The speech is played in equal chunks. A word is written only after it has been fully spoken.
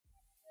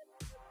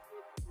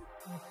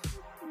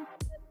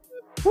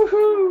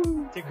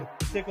Woohoo!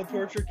 Tickle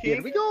Torture King.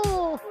 Here we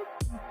go.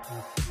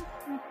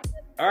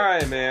 All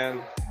right,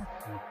 man.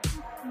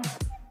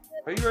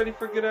 Are you ready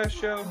for a good ass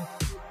show?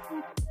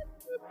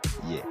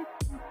 Yeah.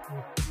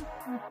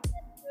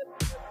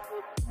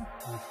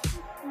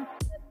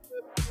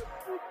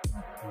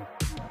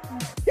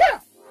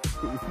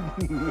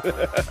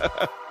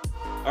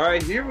 All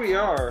right, here we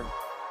are.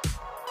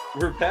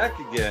 We're back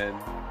again.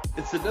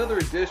 It's another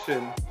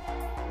edition.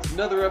 It's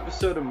another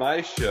episode of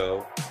my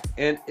show.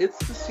 And it's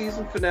the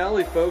season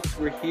finale, folks.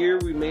 We're here.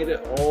 We made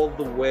it all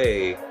the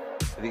way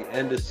to the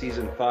end of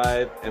season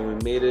 5. And we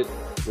made it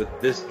with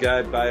this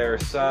guy by our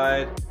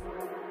side.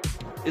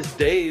 It's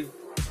Dave.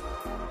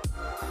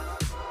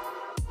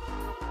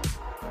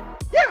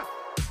 Yeah.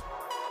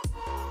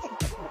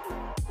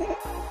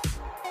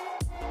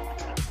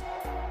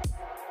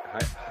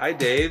 Hi,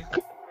 Dave.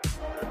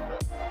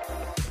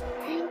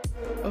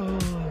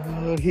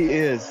 Oh, he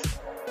is.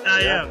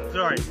 I am.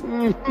 Sorry.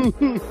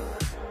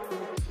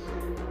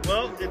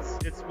 Well,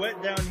 it's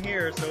wet down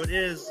here, so it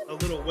is a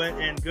little wet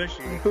and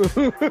gushy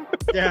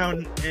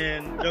down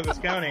in Douglas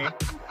County.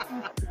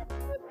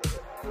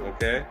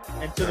 Okay.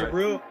 And to the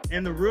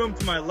room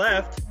to my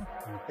left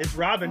is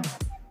Robin.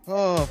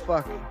 Oh,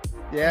 fuck.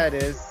 Yeah, it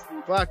is.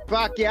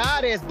 Fuck, yeah,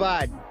 it is,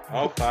 bud.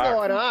 Oh, What's fuck.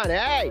 going on?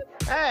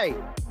 Hey.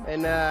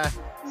 And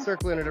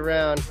circling it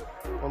around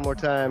one more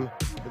time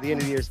for the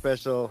end of the year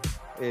special.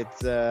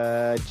 It's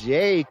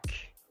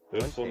Jake.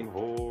 There's some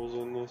holes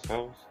in this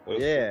house.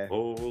 There's Yeah. some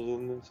holes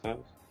in this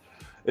house.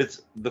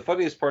 It's the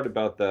funniest part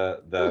about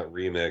that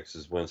remix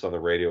is when it's on the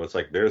radio. It's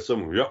like there's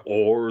some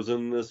oars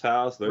in this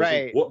house. There's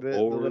Right. some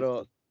The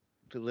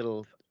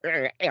little.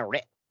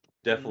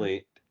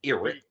 definitely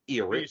You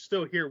eerie.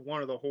 still hear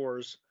one of the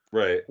whores.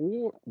 Right.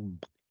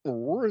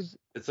 Oars.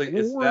 It's like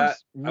it's that.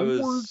 I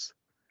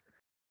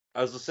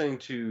was listening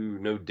to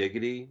No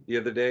Diggity the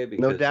other day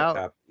because No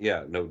Doubt?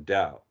 yeah, No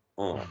Doubt.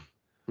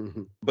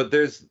 But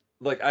there's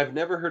like I've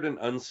never heard an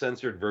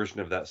uncensored version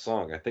of that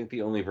song. I think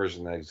the only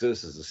version that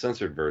exists is a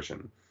censored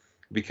version,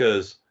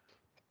 because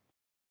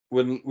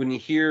when you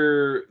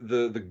hear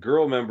the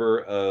girl member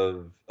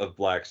of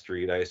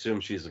Blackstreet, I assume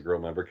she's a girl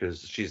member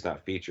because she's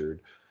not featured,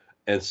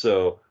 and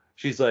so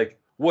she's like,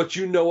 "What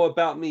you know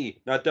about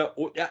me? Not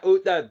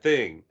that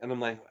thing," and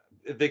I'm like,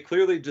 they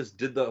clearly just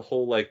did the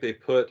whole like they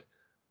put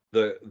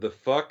the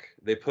fuck,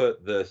 they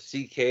put the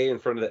CK in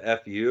front of the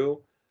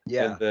FU.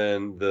 Yeah. And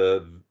then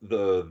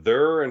the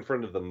they're in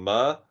front of the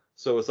ma.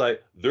 So it's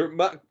like they're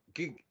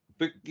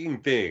fucking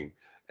thing.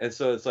 And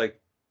so it's like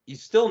you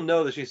still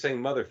know that she's saying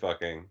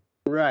motherfucking.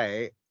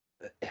 Right.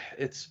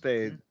 It's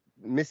They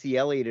Missy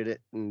Ellioted it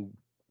and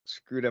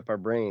screwed up our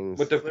brains.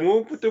 with the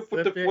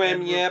Flipped it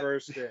and yep.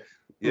 reversed it.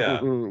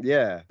 Yeah.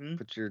 Yeah. Hmm?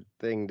 Put your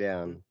thing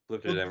down.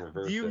 Flipped it and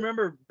reversed Do you it.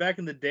 remember back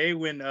in the day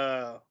when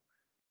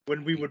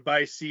we would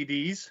buy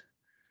CDs?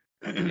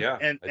 Yeah,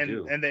 I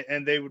do.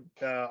 and they would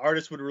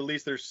artists would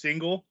release their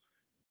single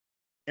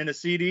in a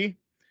CD.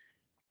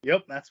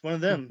 Yep, that's one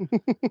of them.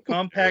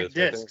 Compact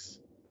There it is right discs.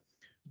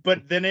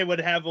 But then it would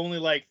have only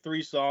like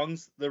 3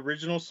 songs: the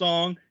original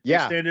song, Yeah.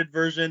 the standard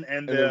version,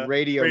 and And the the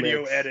radio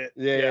mix. edit.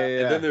 Yeah.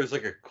 And then there's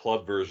like a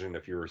club version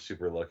if you were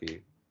super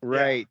lucky.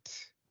 Right.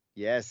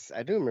 Yes,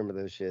 I do remember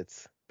those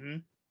shits.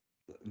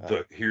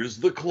 Here's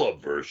the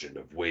club version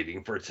of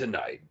Waiting for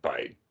Tonight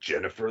by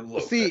Jennifer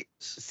Lopez.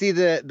 See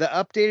the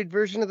updated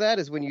version of that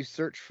is when you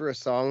search for a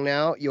song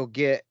now, you'll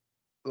get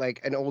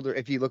like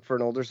if you look for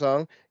an older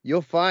song,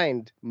 you'll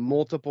find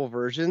multiple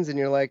versions and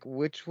you're like,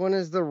 which one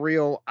is the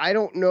real? I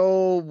don't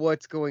know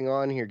what's going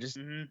on here. Just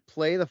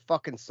play the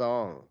fucking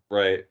song.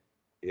 Right.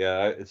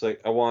 Yeah, it's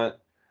like I want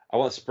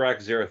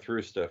Sprack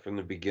Zarathustra from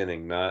the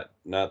beginning, not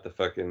the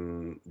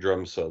fucking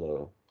drum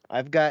solo.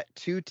 I've got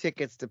 2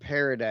 tickets to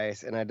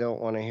Paradise and I don't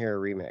want to hear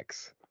a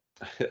remix.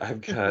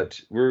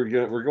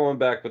 We're going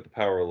back with the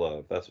power of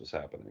love. That's what's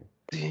happening.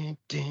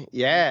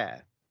 Yeah.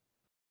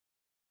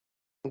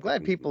 I'm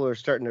glad people are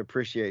starting to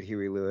appreciate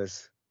Huey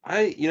Lewis.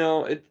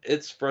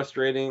 It's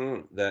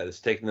frustrating that it's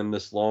taken them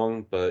this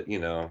long, but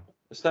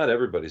it's not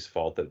everybody's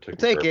fault that it took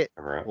them forever to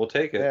come around. We'll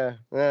take it.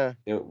 Yeah.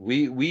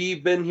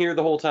 We've been here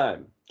the whole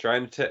time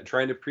trying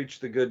to preach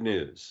the good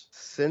news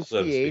Since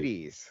the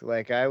 80s.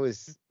 Like I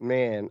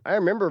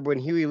remember when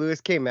Huey Lewis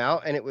came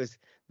out and it was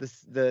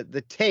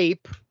the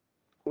tape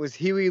was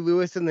Huey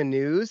Lewis in the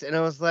news, and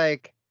I was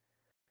like,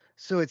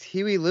 so it's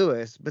Huey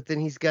Lewis, but then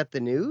he's got the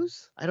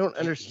news? I don't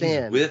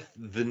understand. He's with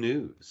the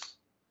news.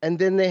 And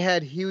then they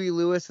had Huey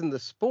Lewis in the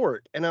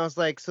sport, and I was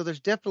like, so there's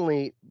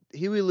definitely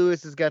Huey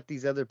Lewis has got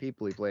these other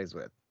people he plays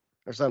with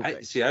or something.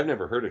 I've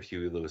never heard of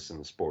Huey Lewis in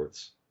the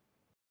sports.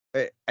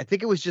 I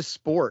think it was just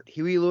sport.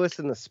 Huey Lewis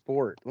in the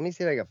sport. Let me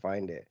see if I can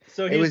find it.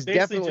 So It he was was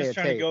basically definitely just a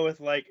trying to tape. go with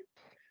like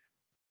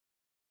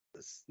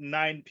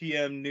 9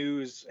 p.m.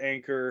 news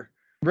anchor.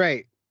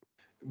 Right.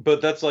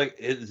 But that's like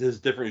his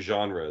different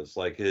genres.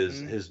 Like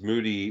his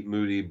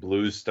moody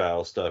blues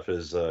style stuff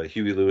is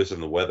Huey Lewis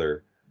and the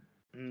Weather.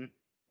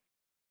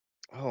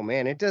 Oh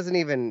man, it doesn't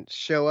even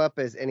show up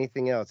as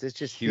anything else. It's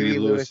just Huey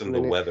Lewis and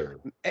the Weather.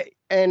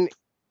 And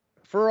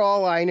for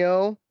all I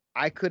know,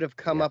 I could have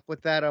come up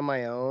with that on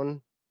my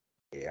own.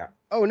 Yeah.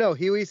 Oh no,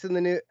 Huey's in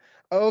the new.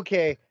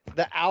 Okay,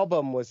 the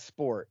album was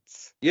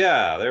Sports.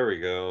 Yeah, there we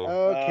go.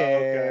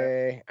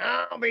 Okay,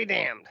 I'll be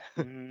damned.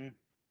 Mhm.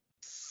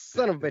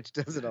 Son of a bitch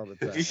does it all the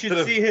time. You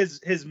should see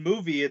his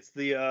movie. It's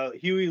the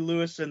Huey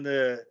Lewis and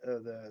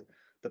the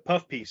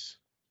puff piece.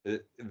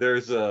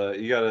 There's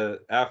you gotta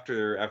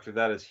after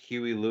that it's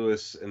Huey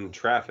Lewis and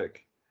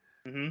Traffic.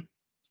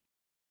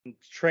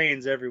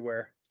 Trains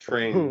everywhere.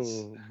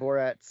 Trains.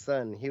 Borat's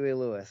son, Huey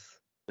Lewis.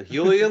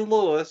 Huey and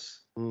Lewis.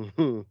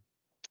 Mm-hmm.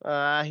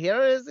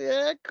 Here is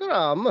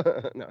Crumb.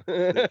 No.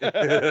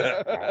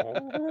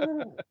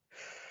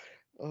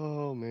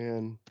 Oh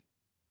man.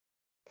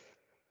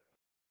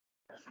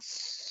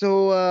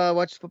 So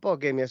watched the football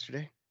game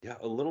yesterday. Yeah,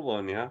 a little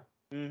one, yeah.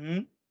 Mm-hmm.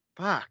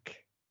 Fuck.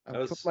 I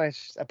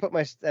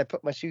That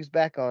put my shoes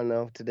back on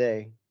though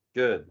today.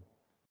 Good.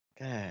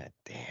 God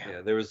damn.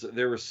 Yeah,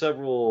 there were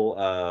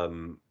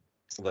several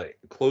like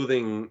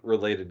clothing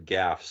related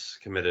gaffes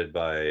committed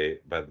by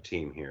the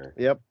team here.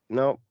 Yep.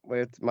 No,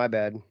 it's my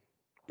bad.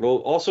 Well,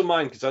 also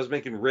mine because I was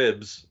making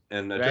ribs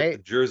and I took Right.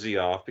 the jersey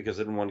off because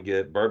I didn't want to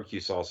get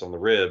barbecue sauce on the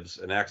ribs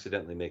and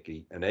accidentally make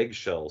an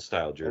eggshell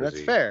style jersey. And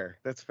that's fair.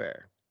 That's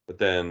fair. But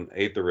then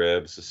ate the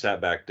ribs,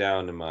 sat back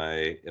down in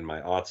my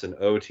Aughts and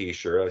O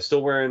t-shirt. I was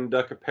still wearing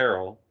Duck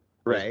apparel.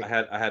 Right. I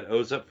had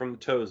O's up from the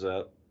toes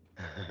up,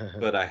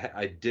 but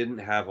I didn't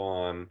have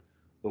on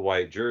the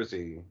white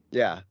jersey.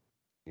 Yeah.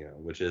 You know,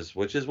 which is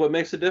what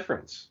makes a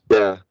difference.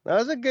 Yeah. That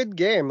was a good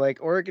game. Like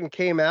Oregon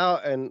came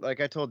out and like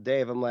I told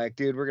Dave, I'm like,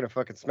 dude, we're gonna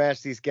fucking smash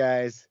these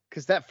guys.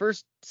 Cause that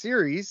first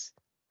series,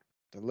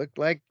 it looked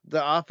like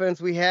the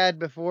offense we had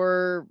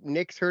before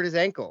Nix hurt his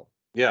ankle.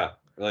 Yeah.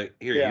 Like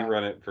here, Yeah. you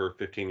run it for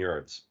 15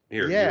 yards.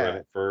 Here, Yeah. you run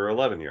it for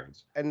 11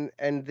 yards. And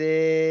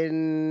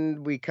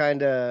then we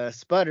kind of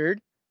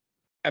sputtered.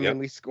 I Yep. mean,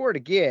 we scored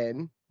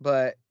again,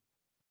 but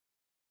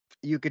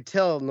you could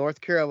tell North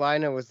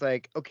Carolina was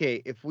like,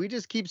 okay, if we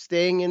just keep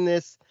staying in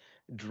this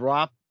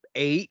drop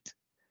 8,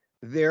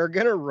 they're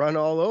gonna run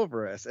all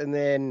over us. And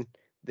then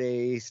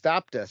they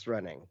stopped us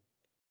running.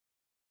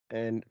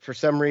 And for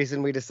some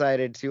reason, we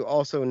decided to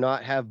also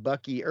not have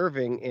Bucky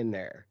Irving in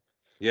there.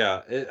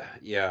 Yeah.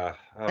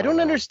 I don't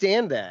know.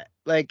 understand that.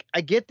 Like,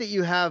 I get that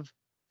you have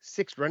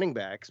 6 running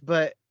backs,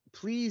 but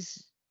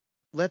please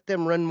let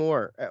them run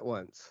more at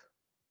once.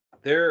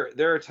 There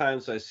are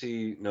times I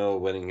see Noah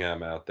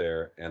Winningham out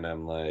there, and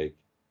I'm like,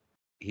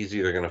 he's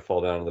either gonna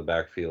fall down in the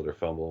backfield or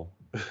fumble.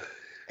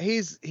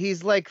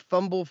 He's like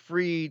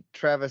fumble-free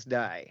Travis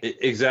Dye.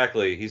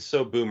 Exactly. He's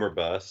so boomer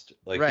bust.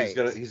 Like Right.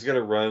 he's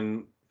gonna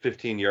run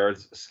 15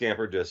 yards,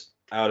 scamper just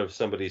out of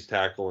somebody's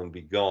tackle and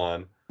be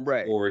gone,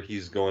 Right. or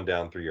he's going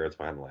down 3 yards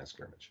behind the line of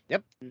scrimmage.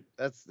 Yep.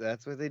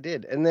 That's what they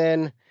did. And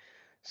then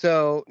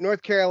so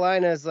North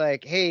Carolina is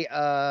like, hey,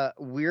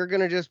 we're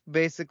gonna just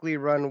basically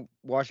run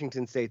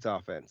Washington State's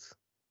offense.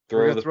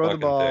 We're gonna throw the fucking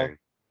ball. thing.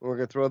 We're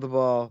gonna throw the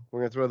ball. We're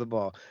gonna throw the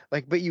ball.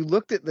 Like, but you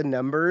looked at the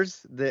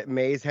numbers that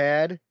Mays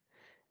had.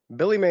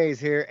 Billy Mays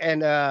here,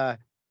 and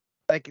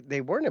like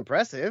they weren't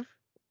impressive.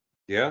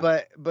 Yeah.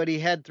 But he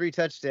had 3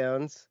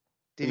 touchdowns.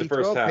 Did In the he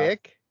first throw a half.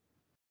 pick?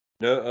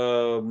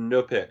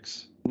 No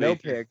picks. No He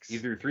picks.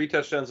 threw 3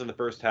 touchdowns in the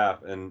first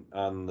half, and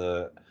on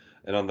the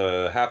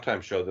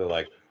halftime show, they're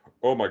like,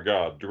 "Oh my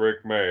God,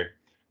 Drake May,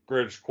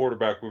 greatest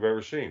quarterback we've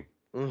ever seen."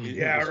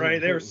 Yeah, right.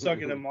 They were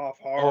sucking him off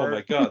Oh hard.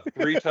 my God,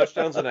 3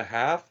 touchdowns and a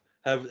half.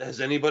 Has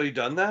anybody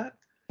done that?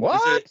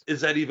 What?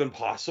 Is that even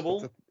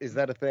possible? Is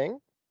that a thing?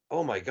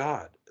 Oh my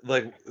God!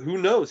 Like who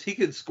knows? He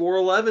could score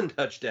 11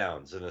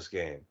 touchdowns in this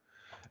game,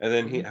 and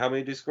then how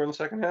many did he score in the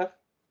second half?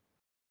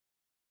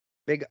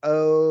 Big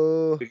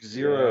O. Big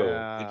 0.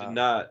 Yeah. He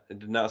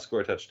did not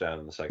score a touchdown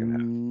in the second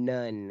half.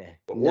 None.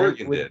 But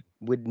Oregon would, did.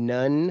 Would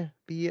none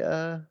be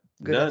a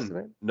good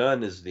estimate?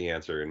 None is the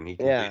answer, and he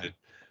Yeah. completed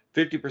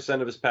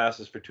 50% of his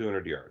passes for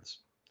 200 yards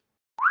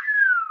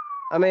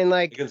I mean,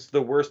 like against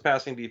the worst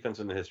passing defense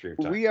in the history of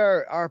time.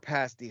 our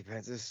pass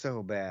defense is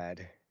so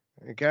bad.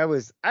 Like I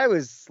was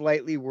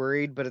slightly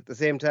worried, but at the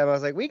same time, I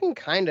was like, we can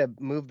kind of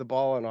move the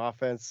ball on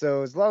offense.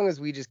 So as long as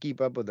we just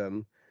keep up with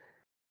them,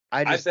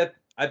 I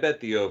bet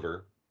the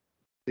over.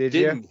 did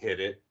you? Didn't hit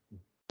it.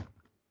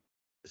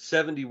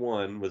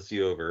 71 was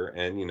the over,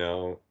 and It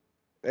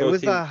both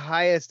was the teams-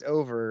 highest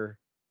over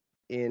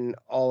in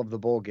all of the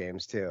bowl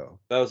games too.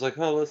 I was like,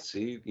 oh, let's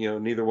see.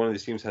 Neither one of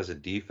these teams has a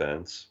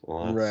defense.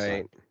 Well,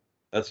 Right.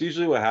 That's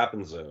usually what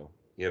happens, though.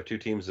 You have 2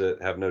 teams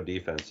that have no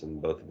defense, and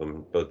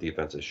both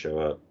defenses show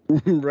up.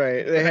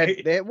 Right.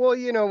 Right. Well,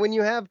 when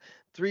you have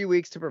 3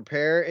 weeks to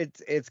prepare,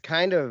 it's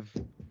kind of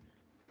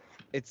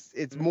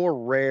it's more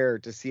rare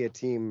to see a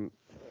team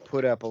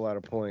put up a lot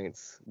of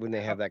points when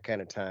they have that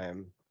kind of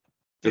time.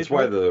 That's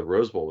why the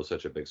Rose Bowl was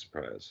such a big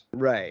surprise.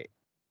 Right.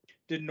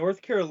 Did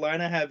North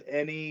Carolina have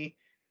any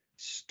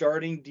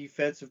starting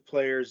defensive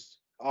players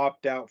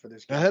opt out for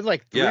this I game? had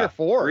like 3 or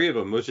 4. 3 of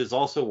them, which is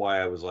also why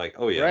I was like,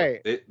 oh yeah,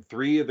 Right.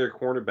 3 of their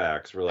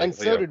cornerbacks were like, And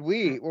so did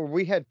we. Or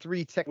we had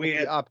 3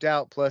 technically opt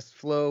out plus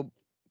Flo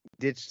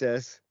ditched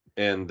us.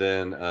 And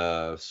then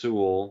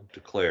Sewell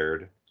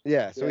declared.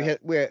 Yeah. So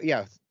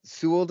Yeah.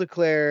 Sewell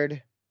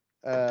declared,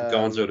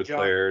 Gonzo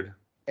declared,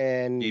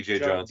 and DJ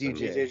Johnson.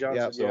 DJ. Johnson.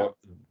 Yep. So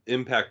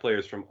impact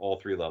players from all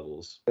three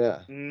levels.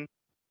 Yeah. Mhm.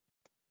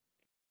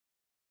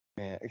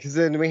 Yeah. Because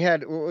then we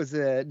had, what was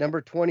it,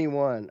 number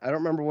 21? I don't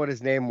remember what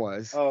his name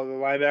was. Oh, the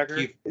linebacker.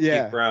 Keith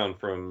Yeah. Brown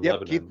from Yep,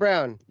 Lebanon. Keith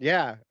Brown.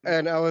 Yeah.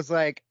 And I was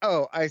like,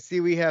 oh, I see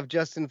we have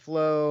Justin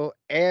Flo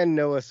and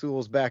Noah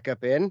Sewell's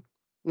backup in.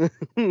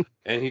 And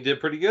he did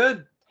pretty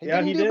good. He Yeah,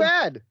 didn't he do did.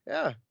 bad.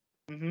 Yeah.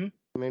 Mm-hmm.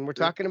 I mean, we're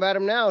talking about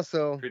him now,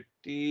 so.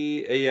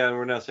 Yeah, and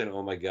we're not saying,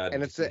 oh my God.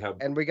 And did you see how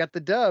and we got the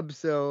dub,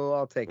 so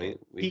I'll take it.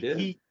 we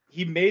did?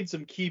 He made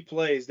some key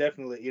plays,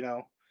 definitely.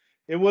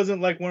 It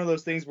wasn't like one of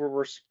those things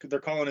where they're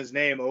calling his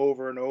name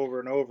over and over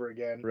and over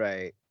again.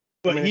 Right.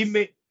 But I mean, he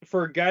made,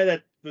 for a guy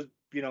that was,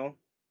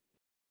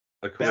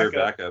 a career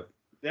backup.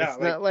 yeah,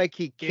 it's not like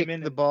he came kicked in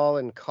the and- ball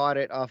and caught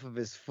it off of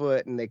his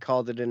foot and they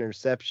called it an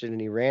interception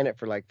and he ran it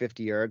for like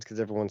 50 yards because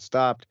everyone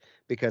stopped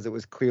because it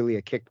was clearly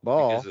a kicked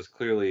ball. Because it's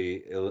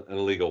clearly an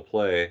illegal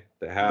play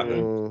that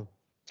happened.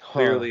 Huh.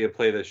 Clearly a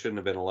play that shouldn't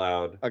have been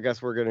allowed. I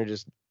guess we're gonna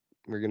just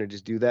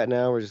do that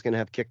now. We're just gonna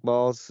have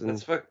kickballs.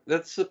 And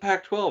That's the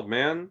Pac-12,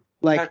 man.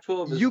 like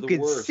Pac-12 is you the could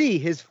worst. see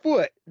his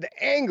foot. The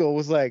angle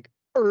was like.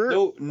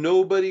 No,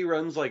 nobody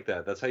runs like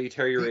that. That's how you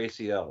tear your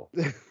ACL.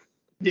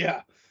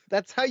 Yeah.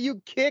 That's how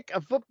you kick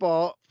a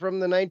football from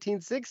the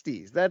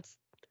 1960s. That's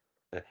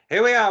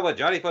Here we are with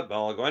Johnny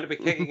Football, going to be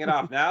kicking it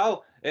off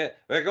now.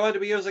 We're going to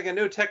be using a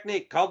new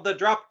technique called the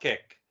drop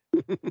kick.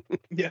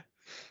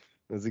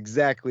 that's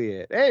exactly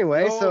it.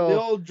 Anyway, the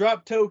old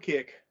drop toe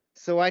kick.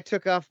 So I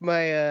took off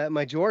my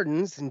my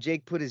Jordans and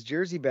Jake put his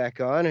jersey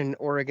back on and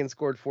Oregon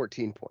scored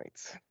 14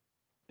 points.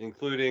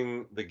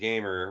 Including the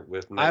gamer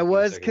with 19 I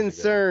was seconds to go.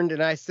 concerned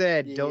and I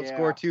said, don't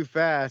score Yeah. too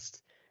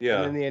fast. Yeah.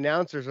 And then the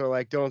announcers are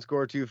like, don't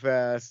score too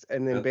fast.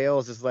 And then Yeah.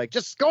 Bales is like,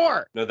 just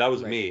score. No, that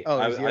was Like, me.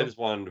 oh, it was I you? just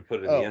wanted to put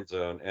it in Oh. the end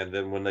zone. And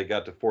then when they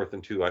got to 4th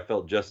and 2, I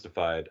felt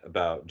justified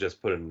about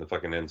just putting it in the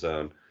fucking end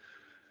zone.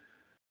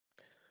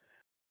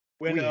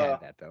 When we had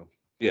that though.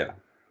 Yeah.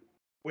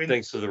 when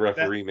Thanks to the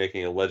referee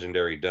making a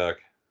legendary duck.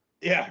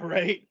 yeah,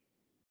 right.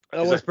 That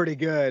He's was like- pretty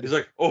good. He's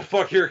like, oh,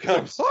 fuck, here it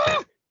comes.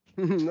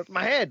 That's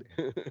my head.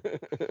 Or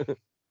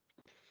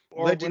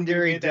when we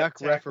Legendary made that duck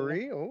tackle-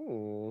 referee.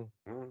 Oh.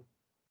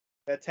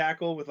 That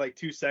tackle with like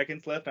 2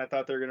 seconds left, and I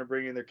thought they were gonna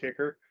bring in their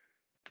kicker.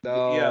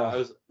 No. Yeah,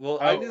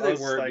 I knew they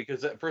was weren't like-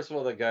 because first of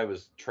all, that guy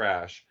was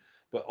trash.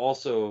 But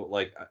also,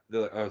 like,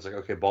 I was like,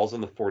 okay, ball's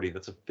in the 40.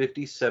 That's a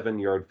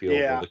 57-yard field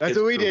Yeah. goal. The That's kid's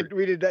what we career- did.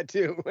 We did that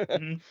too.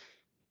 Mhm.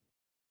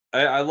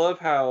 I love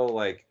how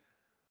like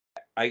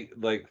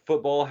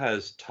football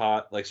has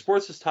taught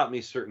sports has taught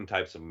me certain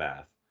types of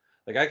math.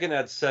 Like I can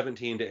add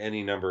 17 to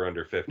any number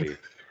under 50,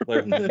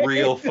 like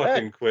real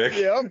fucking quick.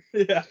 Yeah.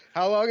 Yeah.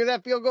 How long is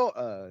that field goal?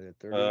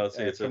 30.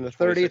 See, it's from a the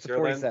 30, it's 26 a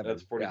yard line. 47.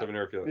 That's 47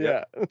 yard field.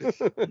 Yeah.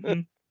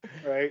 Mhm.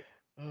 Right.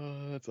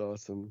 Oh, that's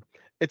awesome.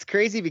 It's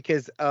crazy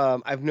because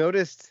I've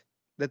noticed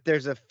that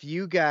there's a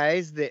few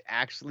guys that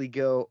actually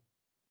go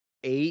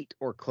 8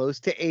 or close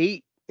to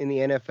 8 in the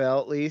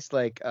NFL at least,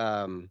 like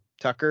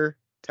Tucker.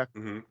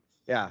 hmm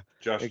Yeah.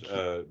 Josh, Like,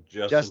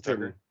 Justin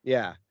Tucker.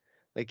 Yeah.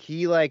 Like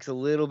he likes a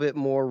little bit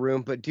more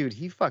room, but dude,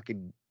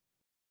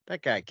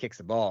 that guy kicks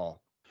the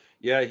ball.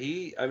 Yeah,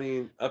 I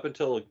mean, up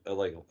until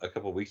like a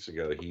couple weeks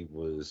ago, he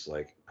was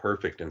like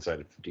perfect inside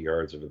of 50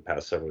 yards over the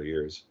past several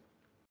years.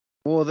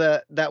 Well,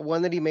 that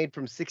one that he made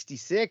from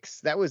 66,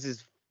 that was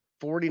his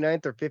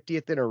 49th or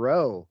 50th in a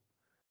row.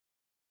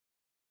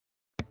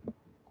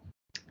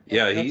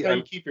 Yeah, That's how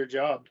you keep your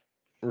job.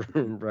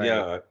 Right.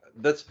 Yeah,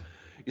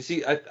 you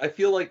see, I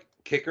feel like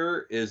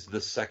kicker is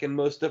the second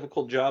most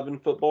difficult job in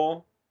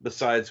football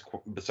besides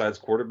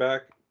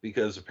quarterback,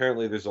 because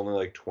apparently there's only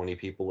like 20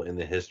 people in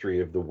the history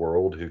of the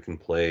world who can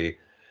play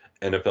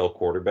NFL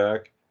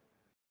quarterback.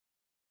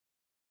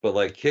 But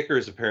like kicker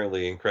is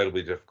apparently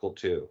incredibly difficult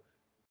too.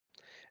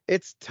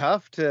 It's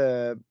tough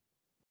to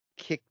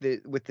kick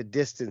with the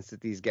distance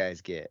that these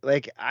guys get.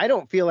 Like I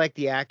don't feel like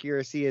the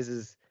accuracy is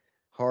as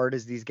hard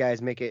as these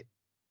guys make it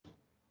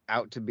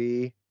out to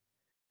be.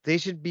 They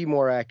should be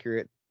more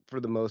accurate for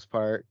the most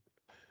part.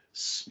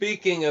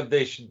 Speaking of,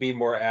 they should be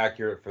more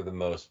accurate for the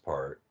most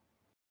part.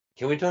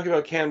 Can we talk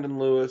about Camden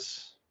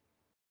Lewis?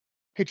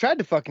 He tried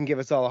to fucking give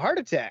us all a heart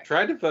attack.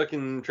 Tried to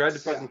fucking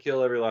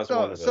kill every last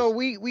one of us. So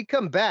we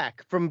come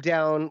back from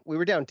down. We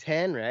were down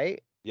 10,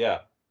 right? Yeah.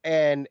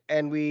 And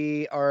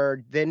we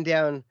are then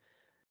down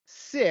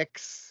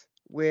 6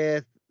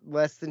 with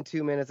less than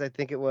 2 minutes, I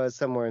think it was,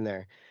 somewhere in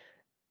there.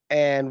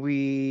 And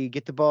we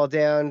get the ball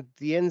down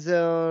the end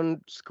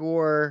zone,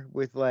 score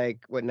with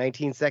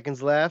 19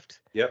 seconds left.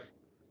 Yep.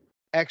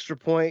 Extra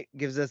point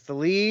gives us the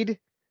lead.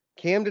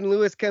 Camden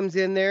Lewis comes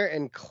in there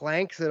and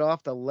clanks it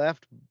off the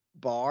left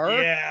bar.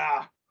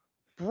 Yeah.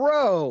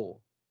 Bro,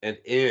 And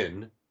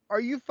in.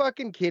 are you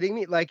fucking kidding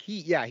me? Like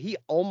he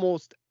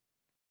almost,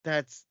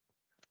 that's,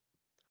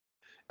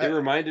 It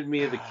reminded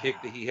me of the kick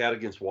that he had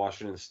against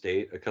Washington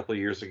State a couple of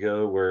years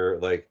ago, where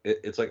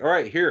it's like, all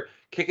right, here,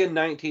 kick a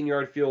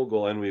 19-yard field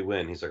goal and we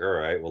win. He's like, all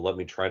right, well, let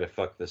me try to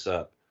fuck this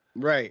up.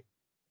 right.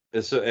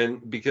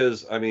 And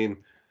because I mean,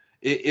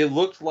 it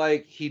looked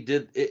like he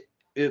did it.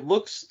 It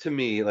looks to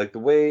me like the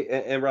way,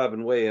 and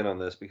Robin, weigh in on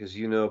this because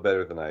you know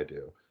better than I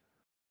do.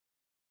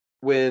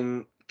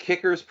 When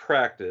kickers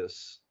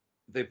practice,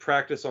 they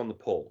practice on the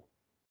pole,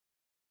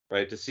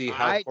 right? To see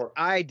how far.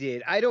 I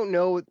did. I don't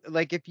know,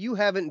 like if you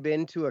haven't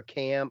been to a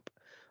camp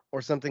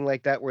or something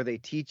like that where they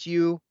teach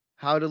you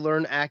how to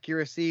learn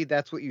accuracy,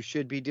 that's what you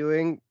should be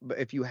doing. But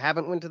if you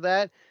haven't went to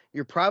that,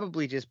 you're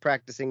probably just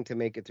practicing to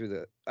make it through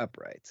the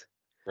uprights.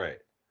 Right.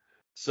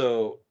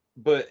 So,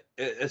 but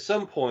at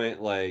some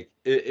point, like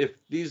if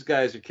these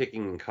guys are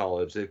kicking in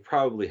college, they've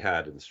probably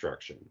had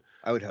instruction.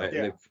 I would hope. Right?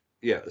 And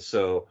yeah.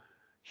 So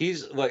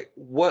he's like,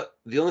 what?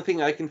 The only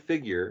thing I can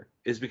figure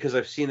is because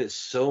I've seen it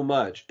so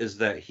much is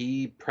that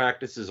he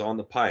practices on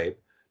the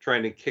pipe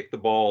trying to kick the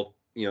ball,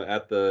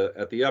 at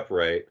the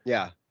upright.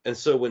 Yeah. And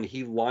so when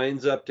he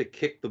lines up to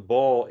kick the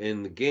ball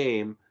in the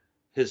game,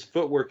 his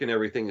footwork and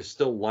everything is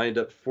still lined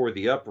up for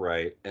the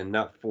upright and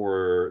not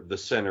for the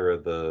center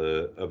of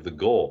the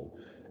goal.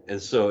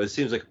 And so it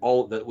seems like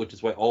all that, which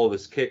is why all of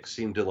his kicks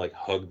seem to like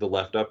hug the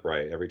left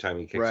upright every time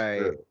he kicks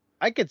through.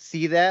 I could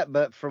see that,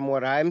 but from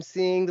what I'm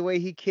seeing, the way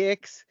he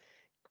kicks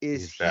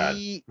is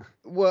He's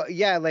well,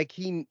 yeah, like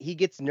he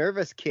gets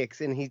nervous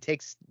kicks and he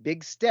takes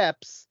big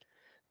steps,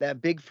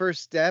 that big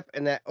first step,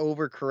 and that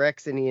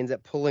overcorrects and he ends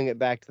up pulling it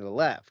back to the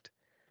left.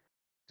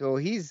 So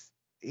he's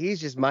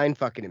just mind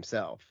fucking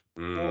himself.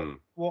 Well,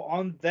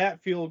 on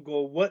that field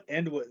goal, what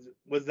end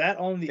was that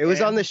on the? It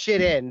was on the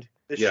shit end.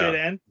 The shit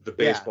end. The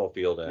baseball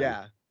field end.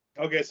 Yeah.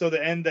 Okay, so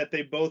the end that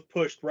they both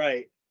pushed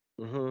right.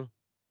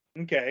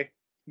 Mm-hmm. Okay.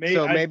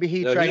 Maybe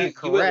he tried to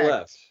correct. He went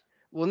left.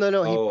 Well,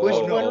 no, he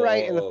pushed one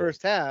right in the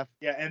first half.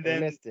 Yeah, and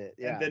then missed it.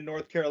 Yeah. And then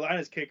North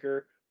Carolina's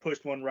kicker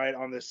pushed one right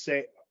on the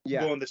same,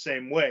 yeah, going the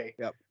same way.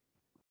 Yep.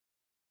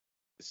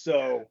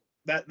 So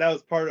that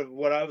was part of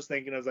what I was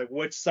thinking. I was like,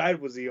 which side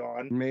was he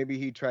on? Maybe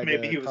he tried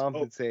to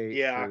compensate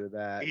for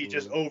that. He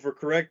just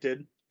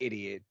overcorrected.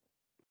 Idiot.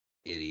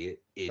 Idiot.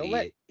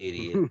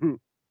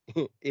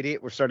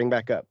 We're starting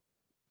back up.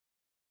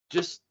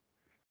 Just,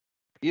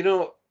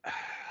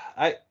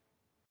 I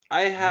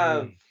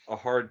have a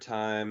hard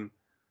time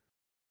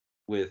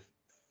with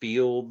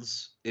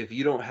fields. If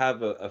you don't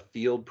have a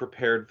field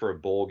prepared for a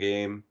bowl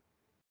game,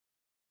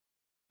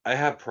 I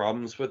have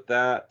problems with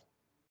that.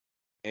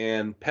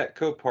 And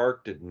Petco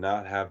Park did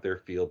not have their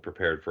field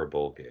prepared for a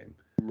bowl game.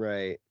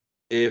 Right.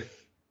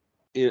 If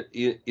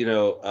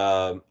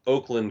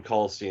Oakland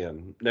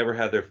Coliseum never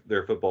had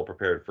their football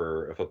prepared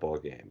for a football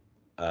game.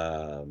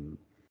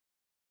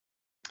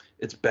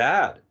 It's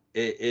bad.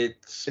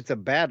 It's a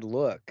bad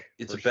look.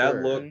 It's a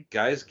bad look.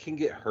 Guys can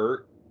get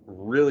hurt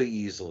really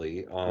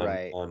easily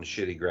on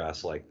shitty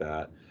grass like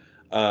that.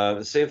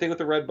 Same thing with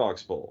the Red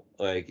Box Bowl.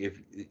 Like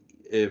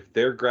if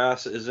their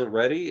grass isn't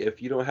ready,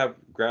 if you don't have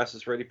grass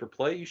that's ready for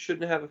play, you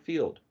shouldn't have a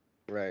field.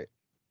 Right.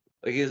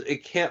 Like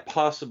it can't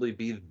possibly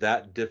be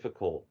that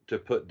difficult to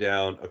put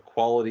down a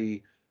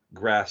quality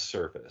grass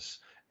surface.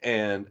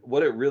 And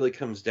what it really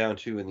comes down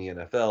to in the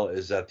NFL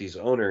is that these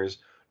owners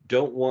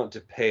don't want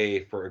to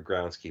pay for a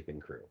groundskeeping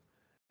crew.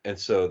 And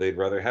so they'd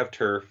rather have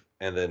turf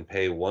and then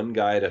pay one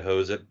guy to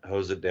hose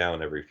it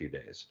down every few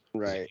days.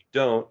 Right.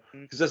 Don't,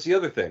 because that's the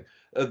other thing.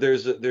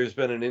 There's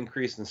been an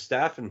increase in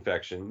staph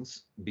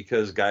infections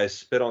because guys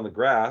spit on the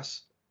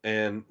grass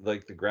and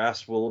like the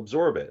grass will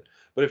absorb it.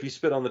 But if you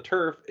spit on the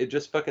turf, it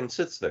just fucking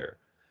sits there.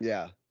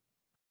 Yeah.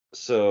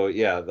 So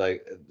yeah,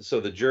 so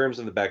the germs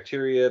and the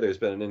bacteria, there's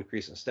been an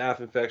increase in staph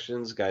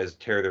infections. Guys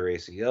tear their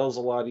ACLs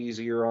a lot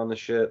easier on the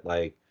shit.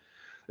 Like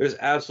there's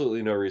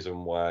absolutely no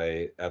reason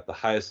why at the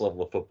highest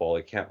level of football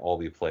it can't all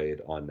be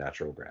played on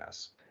natural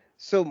grass.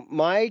 So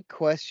my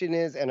question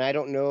is, and I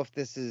don't know if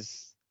this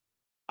is,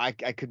 I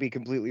could be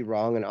completely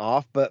wrong and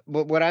off, but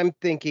what I'm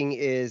thinking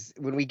is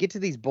when we get to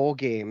these bowl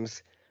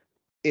games,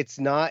 it's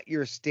not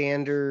your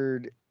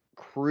standard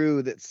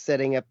crew that's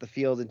setting up the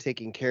field and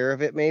taking care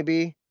of it,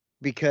 maybe,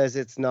 because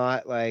it's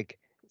not like,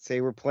 say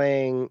we're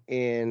playing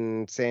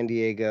in San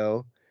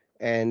Diego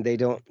and they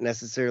don't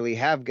necessarily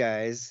have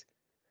guys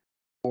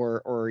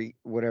or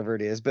whatever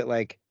it is, but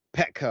like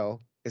Petco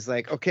is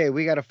like, okay,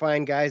 we got to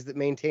find guys that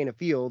maintain a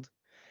field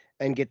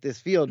and get this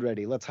field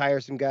ready. Let's hire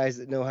some guys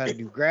that know how to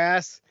do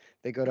grass.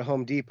 They go to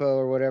Home Depot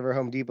or whatever.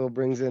 Home Depot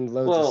brings in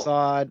loads of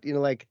sod,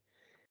 like.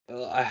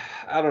 I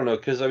don't know,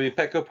 because I mean,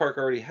 Petco Park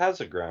already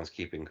has a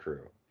groundskeeping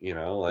crew,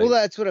 Well,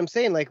 that's what I'm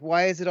saying. Like,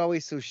 why is it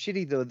always so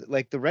shitty though?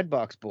 Like the Red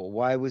Box Bowl,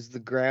 why was the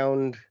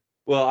ground?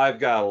 Well, I've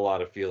got a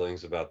lot of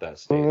feelings about that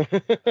state.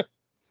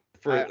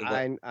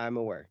 I'm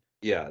aware.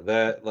 Yeah,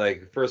 that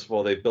first of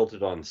all, they built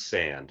it on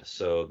sand,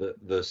 so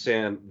the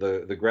sand,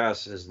 the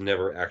grass has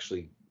never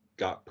actually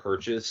got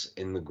purchase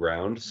in the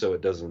ground, so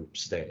it doesn't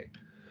stay,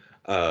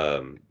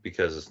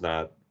 because it's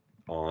not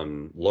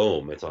on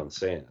loam, it's on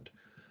sand.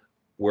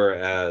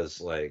 Whereas,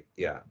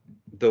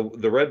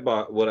 the Red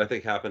Box, what I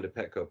think happened at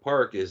Petco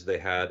Park is they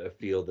had a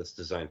field that's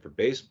designed for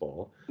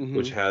baseball,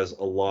 which has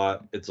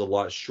it's a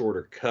lot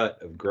shorter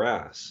cut of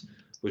grass,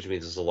 which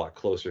means it's a lot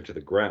closer to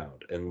the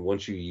ground. And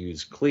once you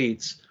use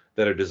cleats,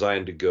 that are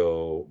designed to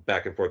go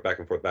back and forth, back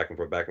and forth, back and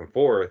forth, back and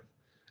forth,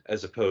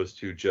 as opposed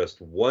to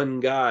just one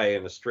guy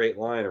in a straight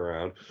line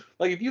around.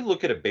 Like if you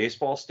look at a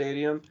baseball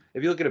stadium,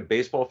 if you look at a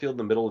baseball field in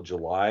the middle of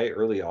July,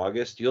 early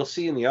August, you'll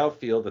see in the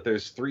outfield that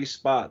there's 3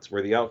 spots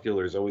where the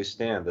outfielders always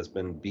stand that's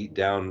been beat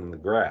down in the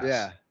grass.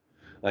 Yeah.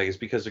 Like it's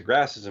because the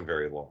grass isn't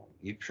very long.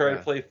 You try to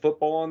Yeah. play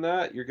football on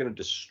that, you're going to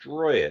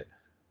destroy it.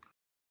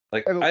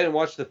 Like I didn't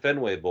watch the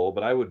Fenway Bowl,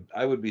 but I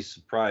would be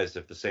surprised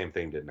if the same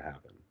thing didn't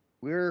happen.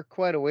 We're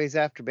quite a ways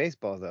after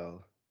baseball,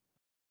 though.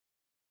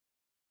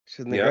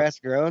 Shouldn't the Yeah. grass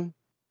grown?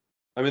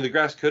 I mean, the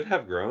grass could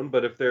have grown,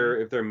 but if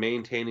they're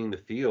maintaining the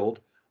field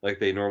like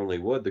they normally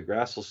would, the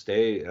grass will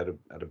stay at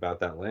about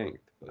that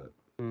length. But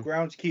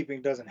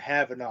Groundskeeping doesn't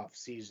have an off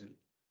season.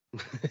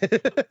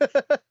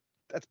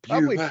 That's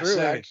probably true,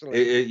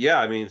 actually.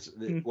 Yeah, I mean,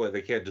 what,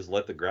 they can't just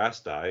let the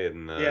grass die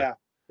and Yeah,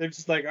 they're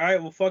just like, all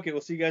right, well, fuck it,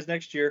 we'll see you guys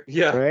next year.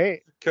 Yeah,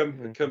 Right.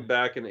 Come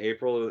back in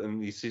April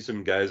and you see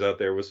some guys out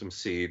there with some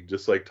seed,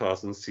 just like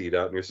tossing seed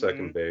out in your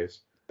second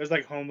base. There's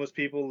like homeless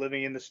people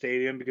living in the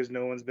stadium because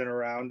no one's been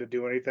around to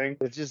do anything.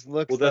 It just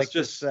looks Well, that's like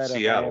just the set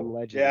Seattle. of I Am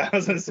Legend. Yeah,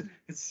 it's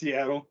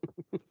Seattle.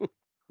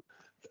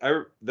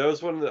 That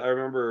was one that I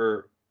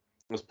remember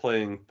was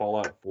playing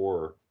Fallout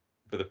 4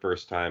 for the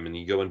first time, and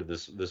you go into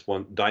this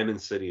one,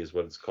 Diamond City is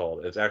what it's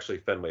called. It's actually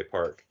Fenway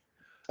Park.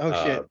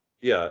 Oh shit.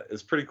 Yeah,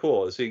 it's pretty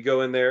cool. So you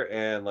go in there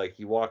and like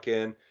you walk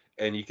in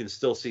and you can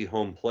still see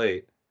home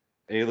plate,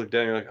 and you look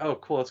down and you're like, oh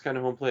cool, that's kind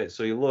of home plate.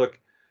 So you look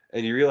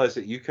and you realize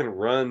that you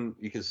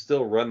can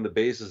still run the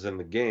bases in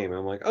the game. And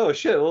I'm like, oh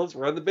shit, well, let's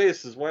run the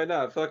bases. Why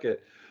not? Fuck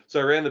it. So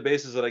I ran the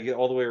bases and I get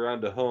all the way around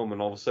to home, and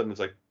all of a sudden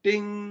it's like,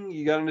 ding,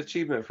 you got an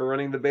achievement for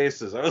running the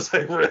bases. I was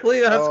like,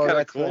 really? That's kind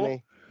of cool.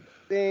 Funny.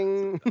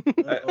 Ding.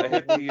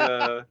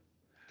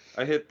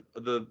 I hit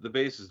the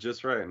bases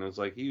just right, and I was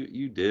like,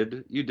 you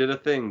did a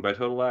thing by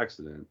total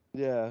accident.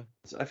 Yeah.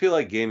 So I feel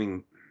like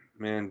gaming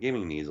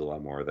needs a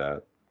lot more of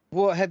that.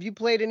 Well, have you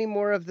played any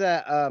more of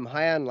that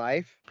High on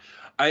Life?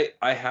 I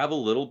have a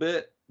little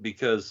bit,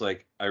 because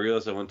like I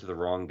realized I went to the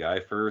wrong guy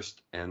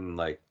first, and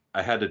like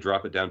I had to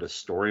drop it down to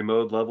story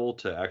mode level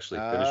to actually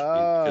finish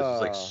because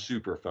it's like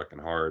super fucking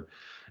hard,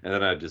 and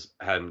then I just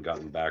hadn't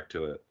gotten back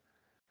to it.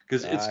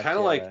 Because it's kind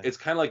of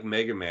like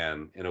Mega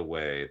Man in a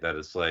way, that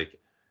it's like,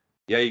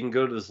 yeah, you can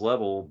go to this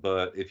level,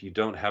 but if you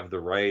don't have the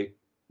right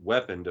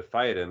weapon to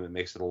fight him, it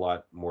makes it a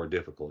lot more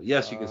difficult.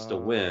 Yes, you can still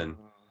win,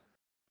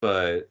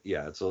 but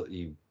yeah,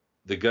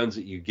 the guns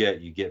that you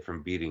get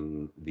from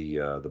beating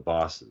the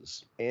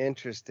bosses.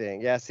 Interesting.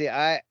 Yeah, see,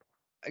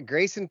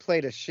 Grayson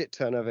played a shit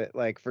ton of it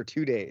like for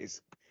 2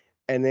 days,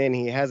 and then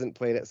he hasn't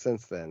played it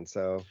since then.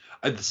 So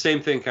The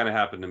same thing kind of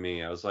happened to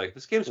me. I was like,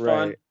 this game's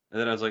fun, and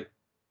then I was like,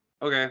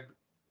 okay,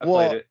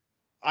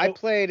 I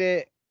played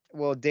it.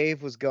 Well,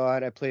 Dave was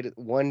gone. I played it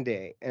one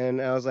day,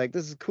 and I was like,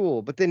 this is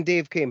cool. But then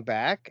Dave came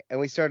back, and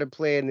we started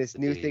playing this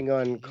new thing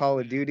on Call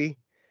of Duty.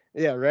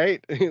 Yeah,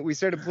 right? We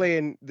started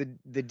playing the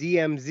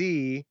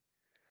DMZ,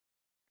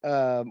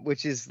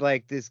 which is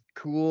like this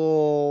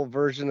cool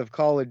version of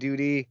Call of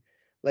Duty,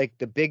 like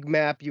the big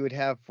map you would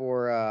have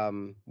for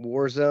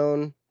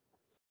Warzone.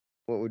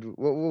 What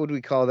would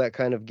we call that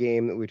kind of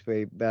game that we'd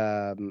play?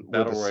 Battle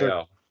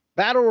Royale.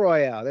 Battle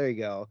Royale. There you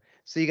go.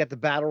 So you got the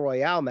Battle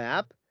Royale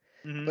map,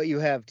 Mhm. but you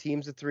have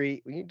teams of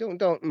 3. You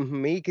don't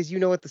me, because you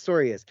know what the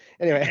story is.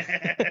 Anyway,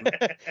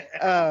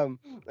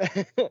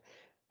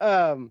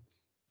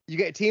 you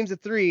get teams of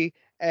 3,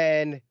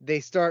 and they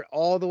start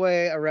all the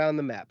way around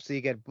the map. So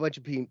you get a bunch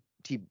of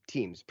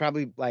teams,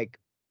 probably like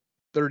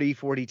 30,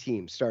 40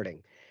 teams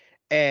starting.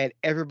 And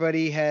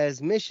everybody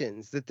has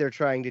missions that they're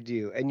trying to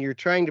do. And you're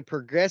trying to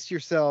progress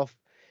yourself.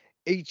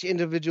 Each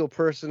individual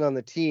person on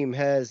the team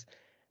has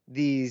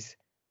these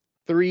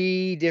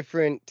 3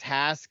 different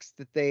tasks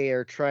that they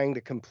are trying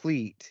to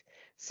complete.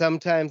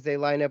 Sometimes they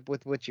line up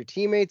with what your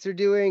teammates are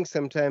doing.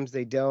 Sometimes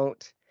they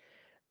don't.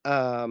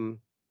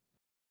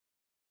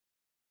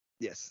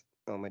 Yes.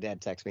 Oh, my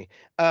dad texted me.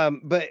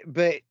 But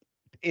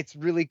it's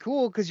really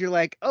cool because you're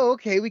like, oh,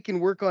 okay, we can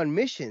work on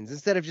missions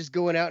instead of just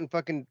going out and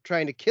fucking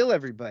trying to kill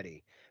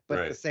everybody. But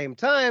at the same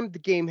time, the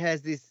game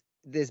has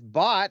this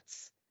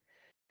bots,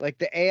 like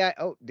the AI.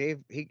 Oh, Dave,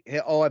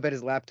 I bet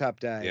his laptop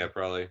died. Yeah,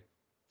 probably.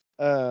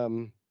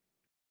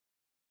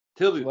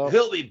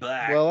 He'll be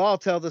back. Well, I'll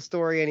tell the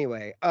story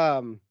anyway.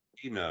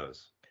 He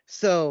knows.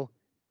 So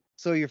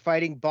you're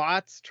fighting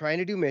bots trying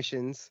to do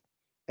missions,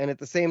 and at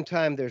the same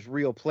time, there's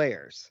real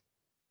players.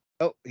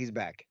 Oh, he's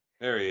back.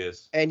 There he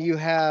is. And you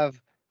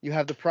have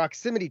the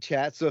proximity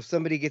chat, so if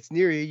somebody gets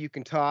near you, you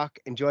can talk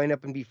and join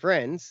up and be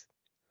friends.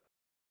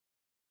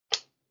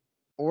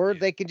 Or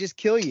they could just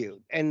kill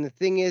you. And the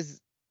thing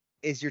is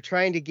you're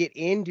trying to get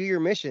in, do your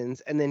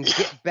missions, and then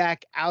get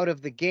back out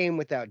of the game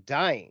without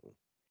dying.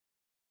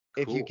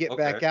 If you get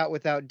back out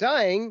without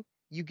dying,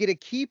 you get to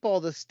keep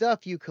all the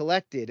stuff you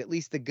collected, at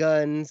least the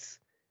guns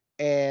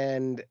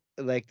and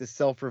like the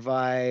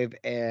self-revive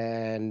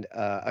and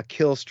a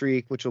kill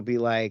streak, which will be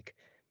like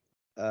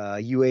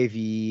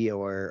UAV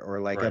or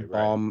like a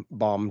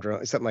bomb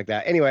drone, something like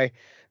that. Anyway,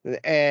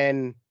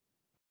 and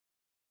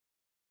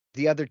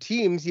the other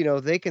teams,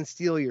 they can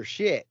steal your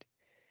shit.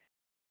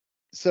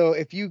 So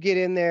if you get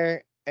in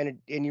there and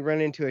you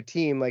run into a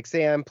team, like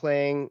say I'm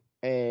playing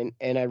and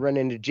I run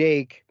into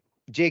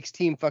Jake's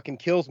team fucking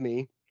kills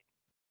me.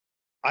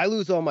 I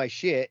lose all my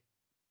shit.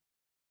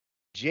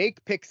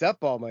 Jake picks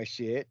up all my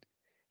shit.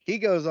 He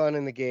goes on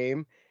in the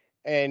game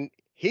and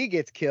he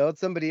gets killed.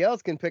 Somebody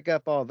else can pick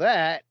up all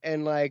that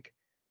and like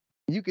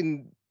you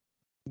can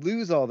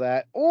lose all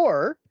that.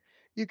 Or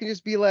you can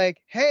just be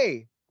like,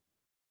 hey,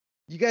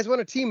 you guys want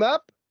to team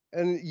up?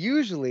 And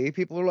usually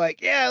people are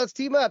like, yeah, let's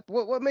team up.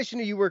 What mission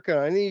are you working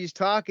on? And then you just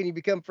talk and you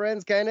become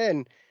friends kind of.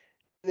 And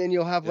then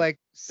you'll have like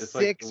it's 6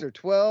 like or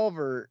 12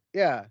 or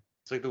yeah.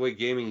 It's like the way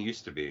gaming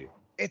used to be.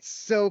 It's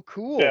so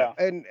cool. Yeah.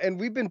 And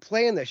we've been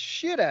playing the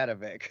shit out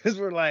of it because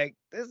we're like,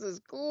 this is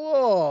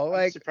cool. I'm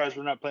like surprised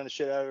we're not playing the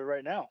shit out of it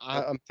right now.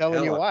 I'm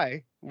telling you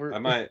why.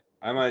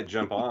 I might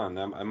jump on.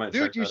 I might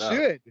Dude, check you that out.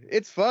 should.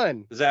 It's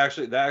fun.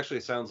 That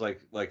actually sounds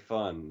like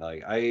fun.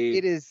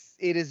 It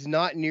is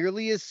not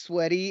nearly as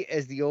sweaty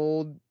as the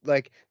old,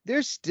 like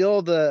there's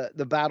still the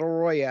battle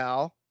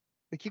royale.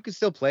 Like you can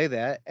still play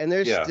that. And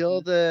there's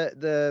still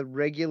the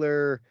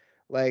regular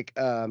like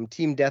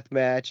team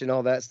deathmatch and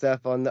all that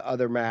stuff on the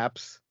other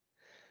maps.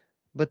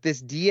 But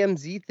this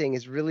DMZ thing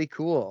is really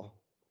cool.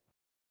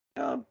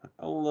 I'll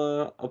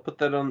put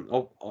that on.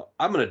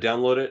 I'm gonna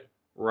download it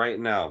right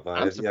now.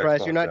 I'm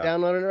surprised you're not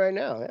downloading it right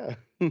now.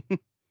 Yeah.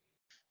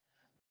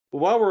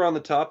 While we're on the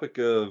topic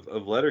of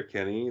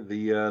Letterkenny,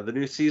 the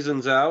new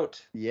season's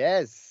out.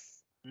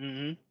 Yes.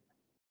 Mm-hmm.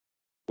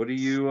 What do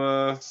you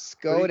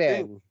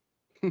Skodan.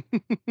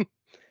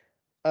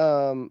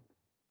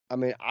 I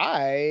mean,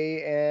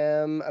 I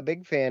am a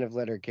big fan of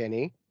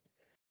Letterkenny.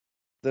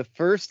 The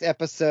first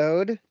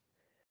episode,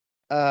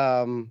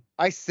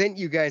 I sent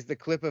you guys the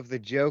clip of the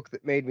joke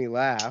that made me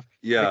laugh.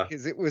 Yeah.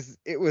 Because it was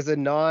a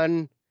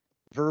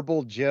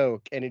non-verbal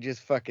joke, and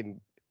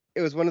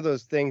it was one of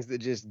those things that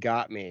just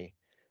got me.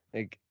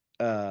 Like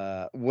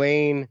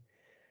Wayne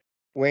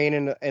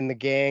and the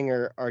gang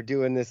are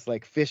doing this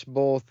like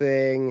fishbowl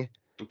thing.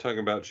 I'm talking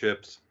about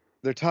chips.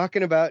 They're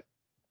talking about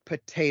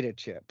potato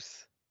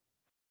chips.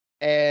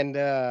 And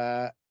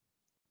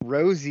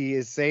Rosie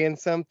is saying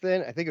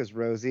something. I think it was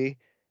Rosie.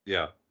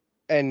 Yeah.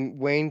 And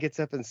Wayne gets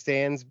up and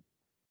stands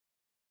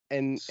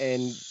and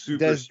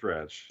super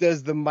stretch.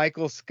 Does the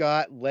Michael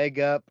Scott leg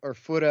up or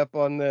foot up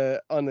on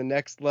the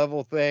next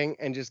level thing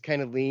and just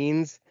kind of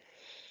leans.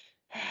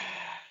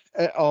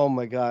 Oh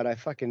my god,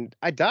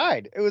 I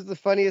died. It was the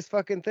funniest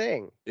fucking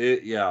thing.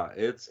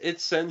 It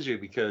sends you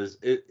because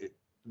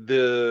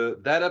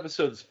that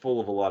episode's full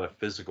of a lot of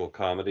physical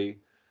comedy.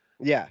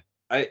 Yeah.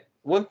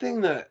 One thing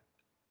that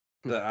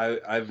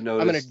I've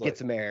noticed. I'm gonna get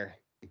some air.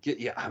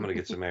 I'm gonna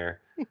get some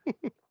air.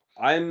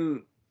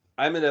 I'm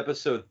in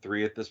episode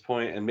 3 at this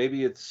point, and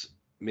maybe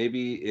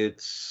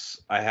it's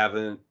I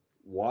haven't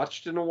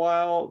watched in a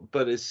while,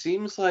 but it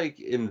seems like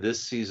in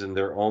this season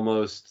they're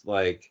almost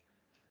like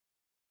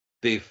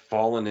they've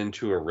fallen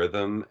into a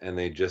rhythm and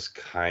they just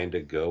kind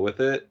of go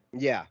with it.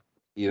 Yeah.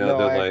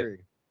 They're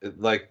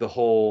like the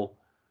whole.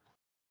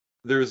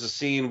 There's a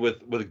scene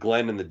with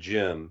Glenn in the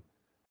gym.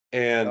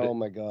 And oh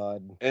my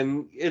god.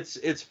 And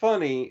it's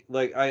funny.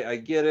 Like I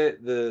get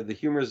it. The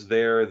humor's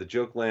there, the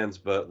joke lands,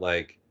 but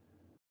like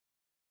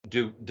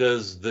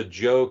does the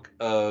joke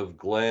of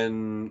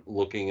Glenn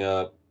looking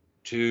up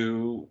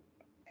to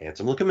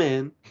handsome looking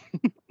man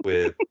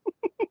with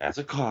as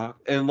a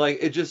cock and like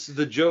it just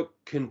the joke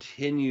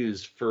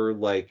continues for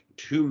like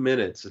 2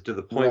 minutes to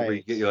the point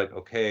where you're like,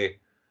 okay,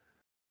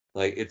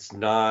 like it's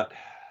not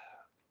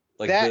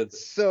like that.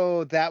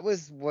 So that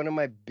was one of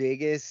my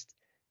biggest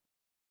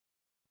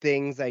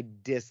things I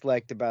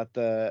disliked about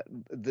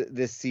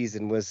this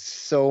season was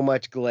so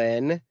much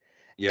Glenn.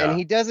 Yeah. And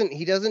he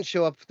doesn't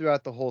show up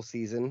throughout the whole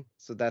season,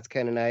 so that's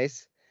kind of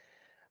nice.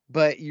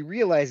 But you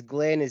realize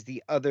Glenn is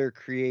the other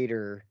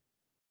creator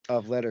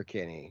of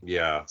Letterkenny.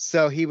 Yeah.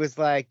 So he was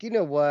like, you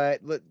know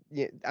what?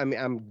 I mean,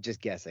 I'm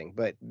just guessing,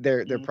 but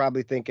they're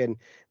probably thinking,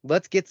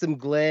 let's get some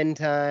Glenn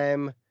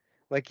time.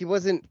 Like he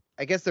wasn't.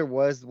 I guess there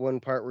was one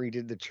part where he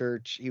did the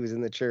church. He was in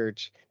the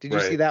church. Did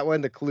you see that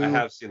one? The Clue. I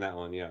have seen that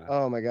one. Yeah.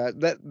 Oh my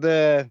god,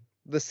 the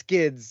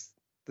skids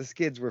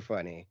were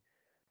funny,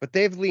 but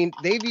they've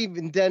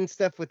even done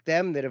stuff with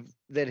them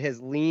that has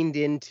leaned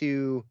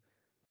into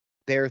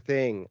their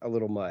thing a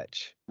little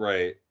much.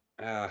 Right.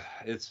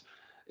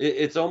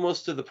 It's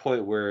almost to the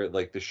point where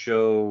like the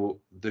show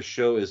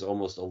is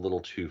almost a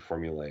little too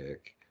formulaic.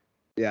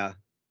 Yeah.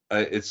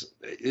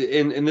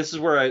 And this is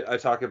where I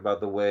talk about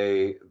the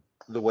way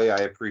I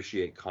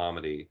appreciate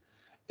comedy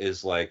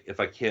is like if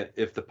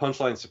the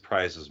punchline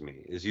surprises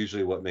me is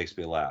usually what makes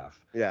me laugh.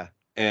 Yeah.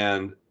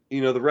 And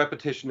the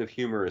repetition of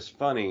humor is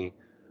funny,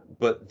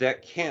 but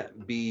that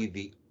can't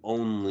be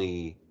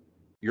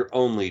your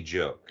only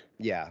joke.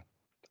 Yeah.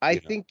 I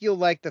think you'll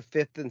like the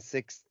 5th and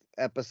 6th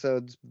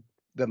episodes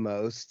the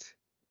most.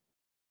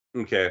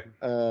 Okay.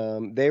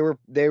 They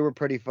were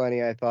pretty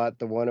funny. I thought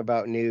the one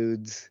about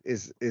nudes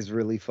is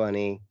really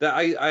funny. That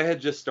I had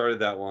just started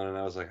that one and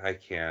I was like, I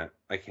can't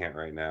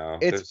right now.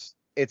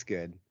 It's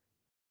good.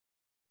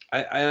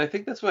 I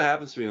think that's what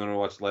happens to me when I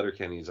watch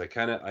Letterkenny.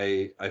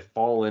 I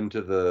fall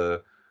into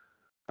the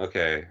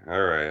okay,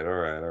 all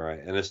right,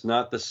 and it's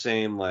not the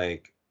same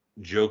like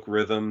joke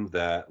rhythm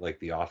that like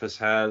The Office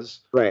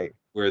has, Right.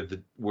 where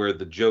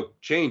the joke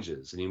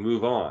changes and you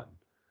move on.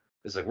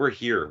 It's like we're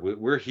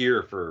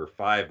here for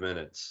 5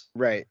 minutes.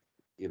 Right.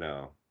 You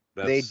know,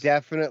 They that's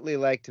definitely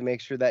like to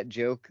make sure that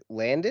joke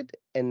landed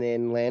and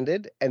then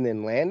landed and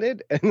then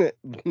landed. And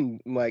then,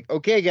 I'm like,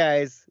 okay,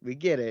 guys, we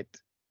get it.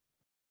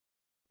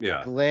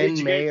 yeah.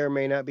 Glenn may or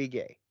may not be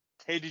gay.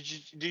 Hey, did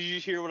you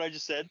hear what I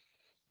just said?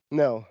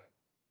 No.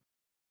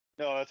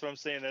 No, that's what I'm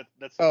saying.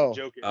 That's what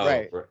the joke is. Oh,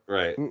 Right.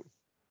 right.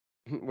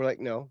 We're like,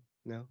 no,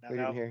 we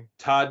didn't hear.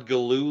 Todd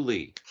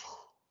Galooly.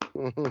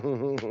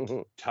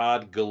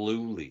 Todd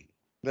Galooly.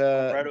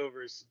 Right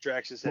over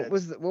Drax's head.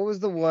 What was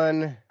the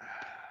one?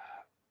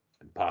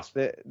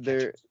 Impossible.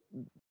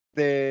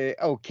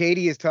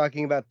 Katie is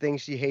talking about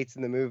things she hates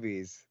in the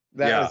movies.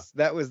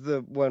 That was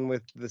the one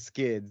with the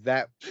skids.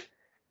 That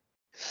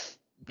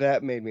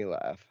made me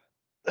laugh.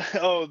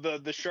 Oh,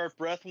 the sharp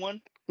breath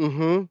one?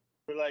 Mm-hmm.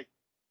 We're like,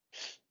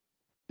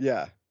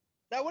 yeah.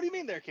 Now what do you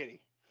mean there, Katie?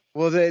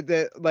 Well,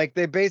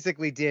 they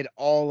basically did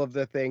all of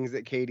the things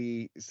that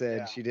Katie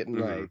said she didn't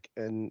like,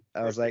 and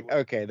I was like,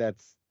 okay,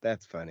 that's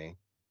funny.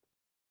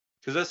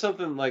 Because that's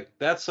something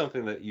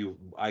that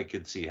I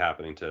could see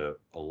happening to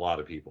a lot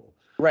of people.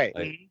 Right.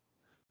 Like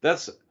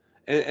that's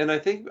and I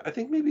think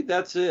maybe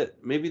that's it.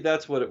 Maybe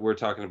that's what we're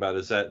talking about,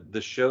 is that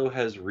the show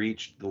has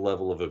reached the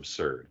level of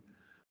absurd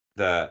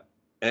that,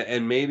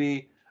 and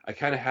maybe I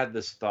kind of had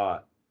this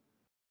thought,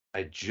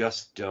 I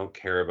just don't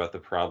care about the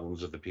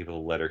problems of the people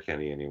of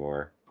Letterkenny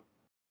anymore.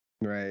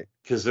 Right.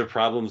 Because their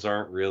problems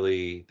aren't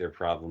really their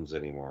problems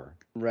anymore.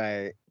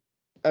 Right.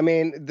 I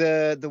mean,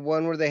 the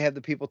one where they have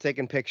the people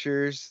taking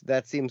pictures,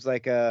 that seems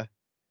like a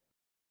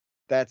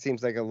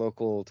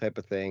local type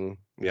of thing.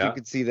 Yeah. You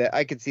could see that.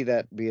 I could see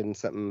that being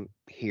something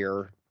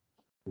here.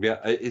 Yeah,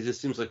 it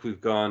just seems like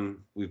we've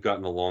gotten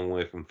a long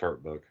way from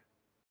Fart Book.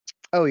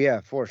 Oh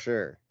yeah, for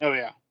sure. Oh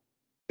yeah.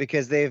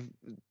 Because they've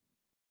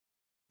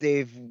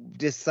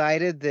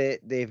decided that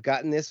they've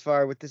gotten this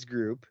far with this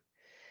group,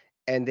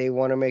 and they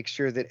want to make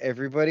sure that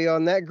everybody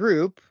on that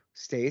group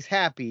stays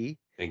happy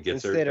and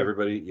gets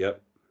everybody.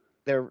 Yep.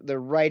 They're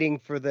writing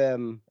for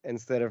them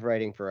instead of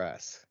writing for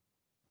us.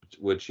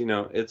 Which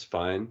it's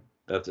fine.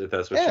 If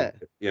that's what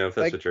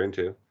what you're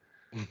into.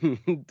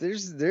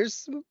 There's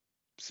some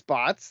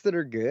spots that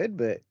are good,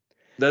 but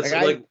that's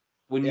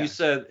when you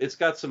said it's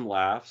got some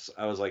laughs,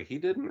 I was like, he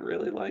didn't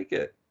really like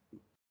it.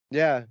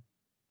 Yeah.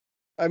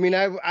 I mean,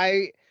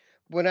 I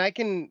when I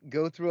can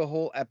go through a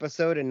whole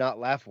episode and not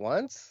laugh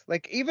once,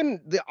 like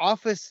even The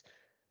Office,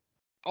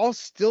 I'll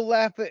still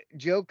laugh at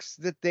jokes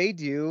that they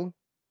do.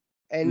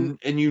 And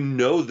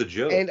the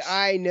jokes. And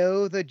I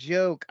know the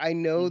joke. I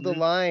know the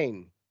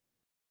line.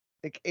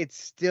 Like, it's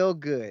still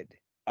good.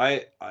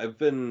 I've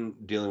been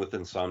dealing with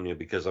insomnia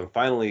because I'm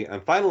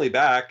finally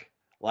back.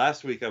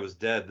 Last week I was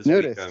dead. This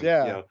week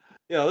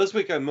this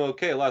week I'm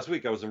okay. Last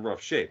week I was in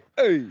rough shape.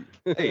 Hey.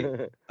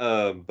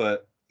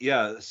 But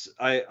yeah,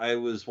 I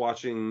was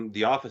watching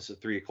The Office at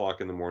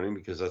 3:00 in the morning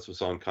because that's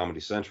what's on Comedy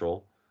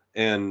Central.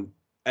 And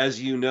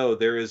as you know,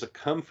 there is a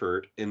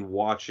comfort in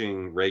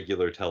watching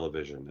regular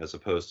television as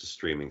opposed to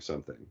streaming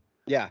something.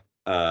 Yeah.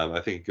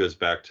 I think it goes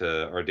back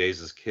to our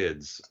days as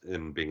kids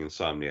and being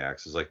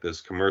insomniacs. It's like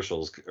those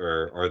commercials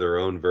are their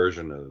own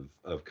version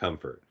of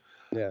comfort.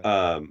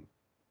 Yeah.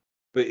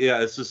 But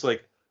yeah, it's just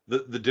like the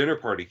dinner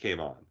party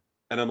came on.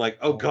 And I'm like,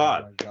 oh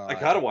God, I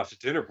gotta watch a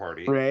dinner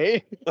party.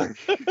 Right? I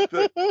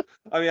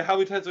mean, how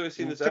many times have I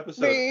seen this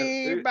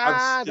episode?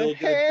 I'm still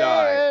gonna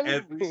die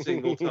every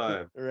single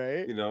time.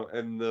 Right?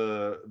 And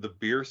the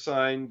beer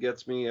sign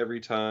gets me every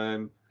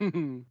time.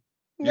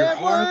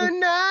 Never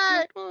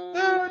night.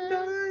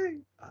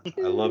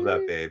 I love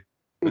that, babe.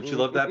 Don't you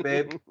love that,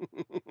 babe?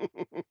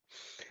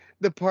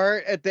 The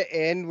part at the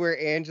end where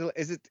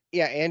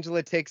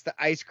Angela takes the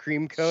ice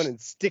cream cone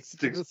and sticks it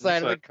to the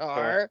side of the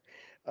car.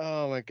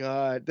 Oh my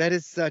God, that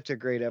is such a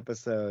great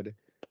episode.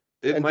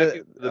 It might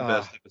be the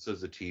best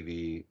episodes of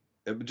TV,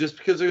 just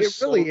because there's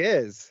so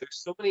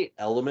many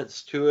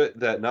elements to it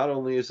that not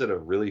only is it a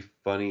really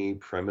funny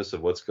premise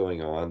of what's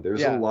going on,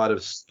 there's a lot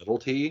of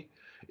subtlety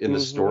in the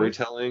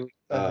storytelling.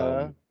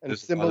 And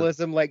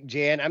symbolism, like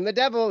Jan, I'm the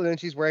devil, and then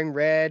she's wearing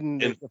red,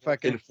 and the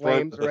fucking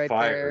flames right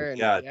there.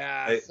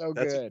 And so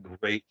that's good. A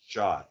great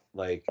shot.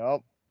 Like,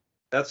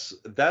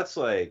 that's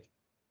like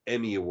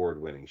Emmy award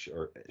winning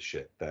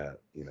shit that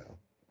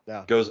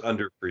goes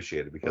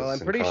underappreciated because. Well, I'm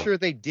pretty sure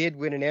they did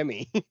win an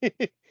Emmy.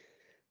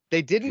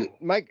 They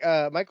didn't.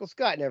 Michael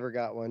Scott never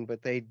got one,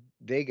 but they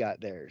got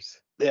theirs.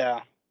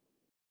 Yeah.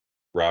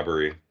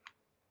 Robbery.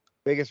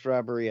 Biggest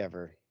robbery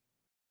ever.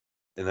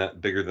 And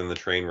that bigger than the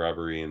train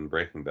robbery in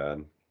Breaking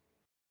Bad.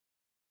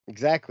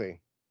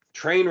 Exactly.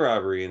 Train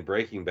robbery in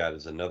Breaking Bad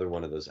is another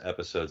one of those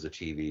episodes of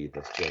TV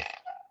that's just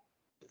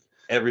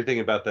everything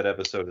about that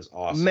episode is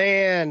awesome.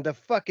 Man, the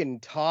fucking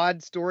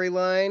Todd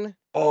storyline.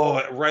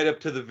 Oh, right up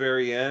to the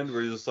very end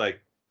where you're just like,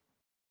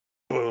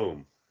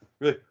 boom.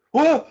 You're like,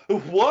 whoa,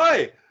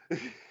 why?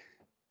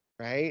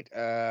 Right?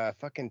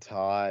 Fucking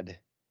Todd.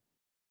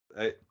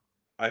 I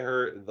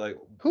heard like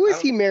who is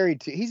he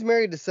married to? He's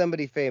married to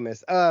somebody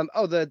famous.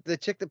 The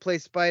chick that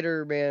plays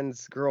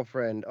Spider-Man's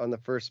girlfriend on the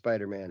first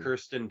Spider-Man.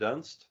 Kirsten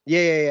Dunst?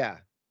 Yeah.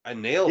 I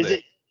nailed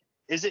it.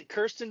 Is it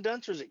Kirsten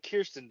Dunst or is it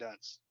Kirsten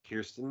Dunst?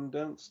 Kirsten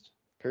Dunst?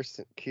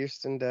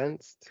 Kirsten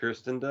Dunst?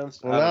 Kirsten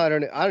Dunst? Well, I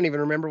don't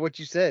even remember what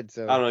you said.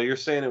 So I don't know. You're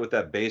saying it with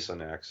that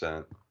basin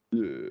accent.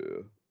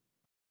 Yeah.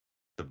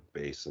 The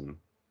basin.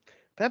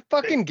 That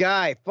fucking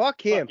guy. Fuck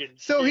him.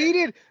 So he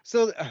did.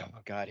 So oh my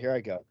god, here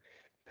I go.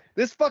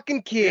 This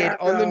fucking kid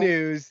on the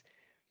news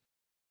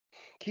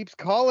keeps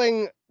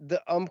calling the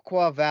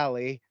Umpqua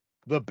Valley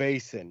the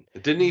basin.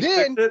 Didn't he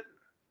fix it?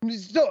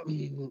 So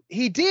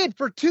he did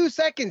for 2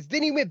 seconds.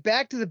 Then he went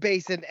back to the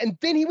basin, and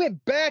then he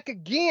went back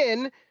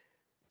again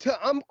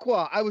to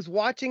Umpqua. I was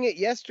watching it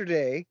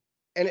yesterday,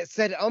 and it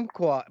said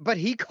Umpqua, but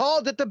he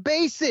called it the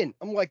basin.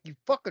 I'm like, you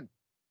fucking.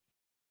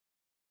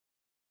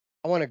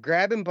 I want to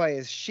grab him by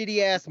his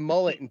shitty ass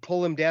mullet and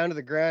pull him down to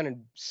the ground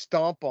and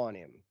stomp on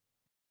him.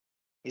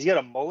 He's got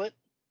a mullet?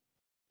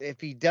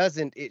 If he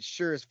doesn't, it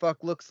sure as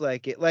fuck looks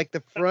like it. Like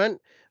the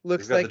front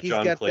looks like he's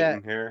got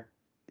Clayton that hair.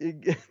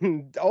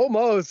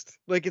 Almost.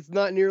 Like it's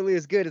not nearly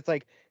as good. It's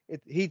like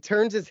he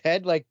turns his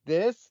head like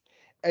this,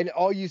 and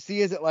all you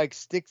see is it like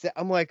sticks out.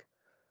 I'm like,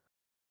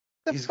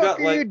 the fuck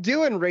are you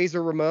doing,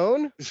 Razor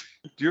Ramon? Do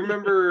you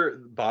remember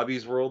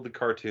Bobby's World, the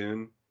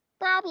cartoon?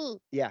 Bobby.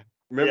 Yeah.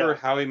 Remember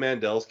Howie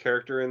Mandel's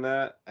character in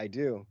that? I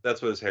do.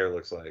 That's what his hair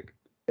looks like.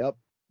 Yep.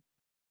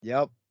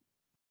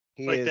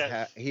 He like is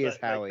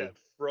Howie. Like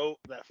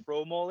that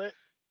fro mullet.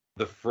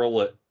 The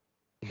frullet.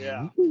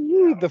 Yeah.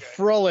 The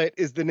frullet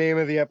is the name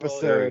of the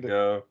episode. There we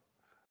go.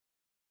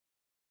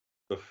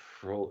 The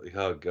frullet.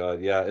 Oh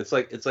god, yeah. It's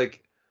like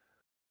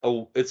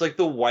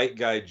the white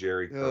guy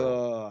Jerry Curl.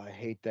 Oh, I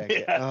hate that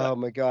guy. Oh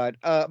my god.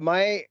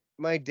 My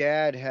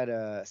dad had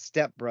a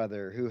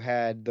stepbrother who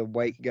had the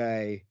white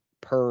guy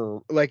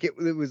perm. Like it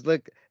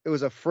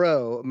was a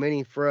fro, a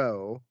mini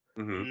fro,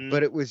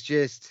 but it was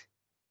just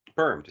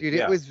permed. Dude,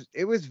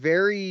 it was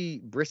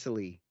very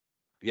bristly.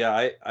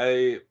 Yeah,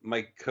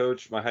 my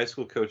high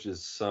school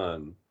coach's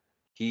son,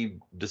 he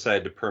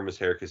decided to perm his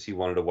hair because he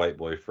wanted a white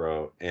boy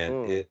fro,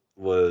 and it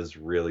was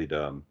really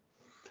dumb.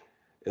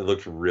 It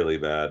looked really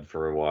bad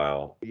for a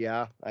while.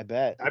 Yeah, I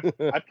bet. I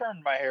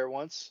permed my hair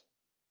once.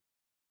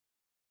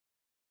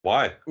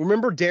 Why?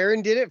 Remember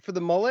Darren did it for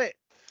the mullet?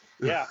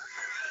 Yeah.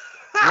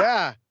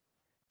 Yeah.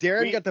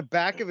 Darren got the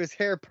back of his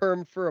hair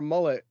permed for a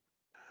mullet.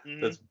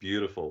 That's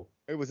beautiful.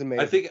 It was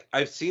amazing. I think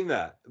I've seen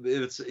that.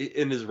 It's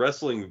in his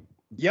wrestling.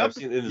 Yep.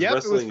 It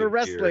was for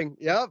wrestling.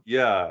 Yep.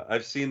 Yeah,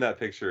 I've seen that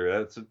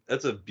picture.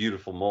 That's a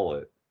beautiful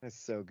mullet. That's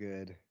so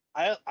good.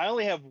 I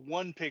only have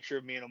one picture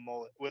of me in a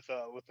mullet with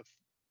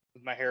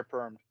my hair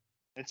permed.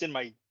 It's in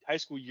my high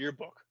school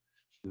yearbook.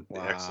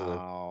 Wow.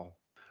 Excellent.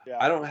 Yeah.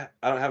 I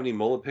don't have any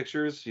mullet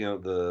pictures. You know,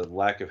 the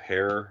lack of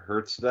hair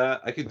hurts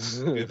that. I could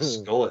do the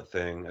Skullet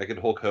thing. I could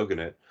Hulk Hogan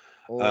it.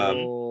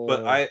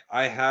 But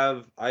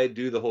I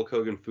do the Hulk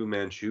Hogan Fu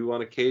Manchu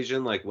on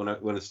occasion, like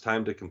when it's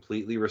time to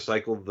completely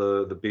recycle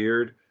the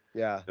beard.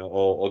 Yeah. You know,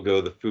 I'll go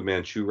the Fu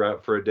Manchu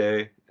route for a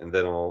day, and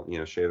then I'll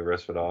shave the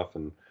rest of it off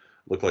and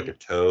look like a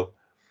toe.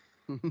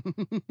 Oh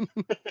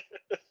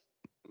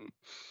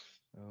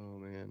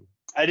man.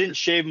 I didn't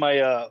shave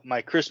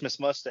my Christmas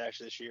mustache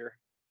this year.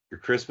 Your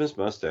Christmas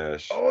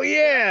mustache. Oh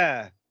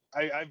yeah.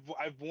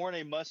 I've worn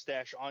a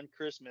mustache on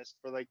Christmas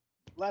for like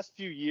the last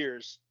few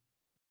years.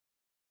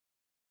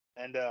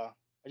 And I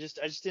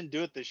just didn't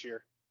do it this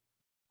year.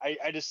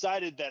 I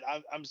decided that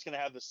I'm just gonna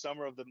have the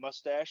summer of the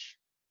mustache.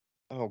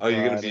 Oh,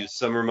 you're gonna be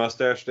summer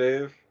mustache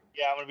Dave?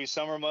 Yeah, I'm gonna be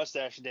summer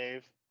mustache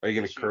Dave. Are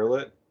you gonna curl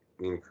it?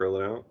 You gonna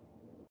curl it out?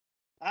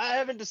 I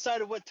haven't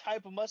decided what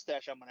type of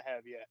mustache I'm gonna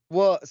have yet.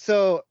 Well,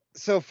 so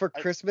for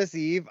Christmas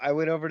Eve, I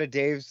went over to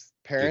Dave's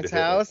parents'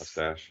 house,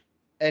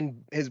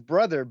 and his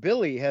brother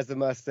Billy has a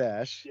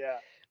mustache. Yeah.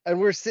 And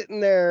we're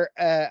sitting there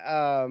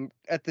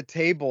at the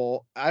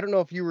table. I don't know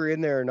if you were in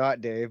there or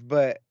not, Dave,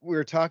 but we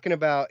were talking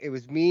about, it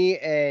was me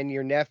and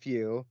your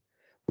nephew.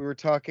 We were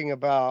talking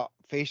about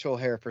facial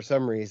hair for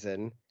some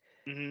reason.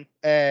 Mm-hmm.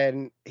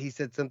 And he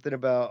said something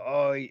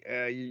about,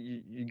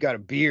 you got a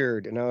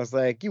beard. And I was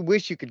like, you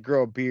wish you could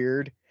grow a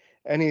beard.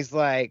 And he's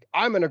like,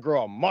 I'm going to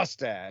grow a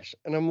mustache.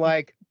 And I'm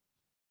like,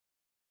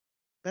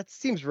 that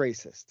seems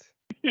racist.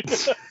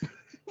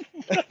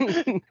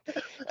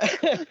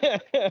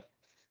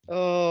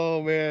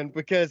 Oh man,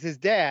 because his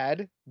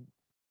dad,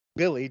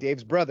 Billy,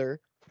 Dave's brother,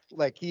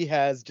 like he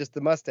has just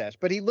the mustache,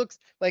 but he looks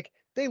like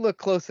they look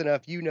close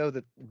enough. You know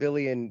that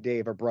Billy and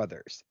Dave are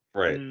brothers,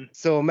 right?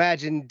 So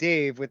imagine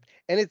Dave with,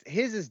 and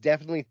his is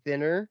definitely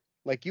thinner.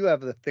 Like you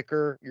have the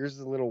thicker, yours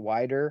is a little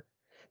wider,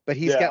 but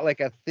he's got like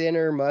a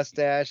thinner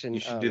mustache. And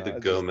you should do the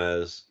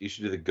Gomez. You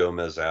should do the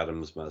Gomez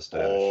Adams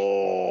mustache.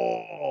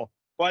 Oh,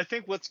 well, I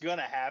think what's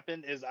gonna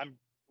happen is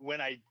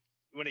when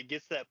it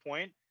gets to that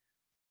point,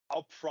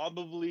 I'll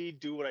probably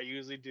do what I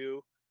usually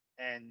do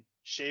and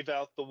shave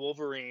out the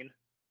Wolverine.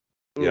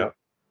 Yeah.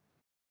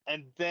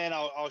 And then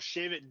I'll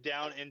shave it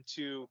down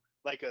into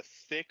like a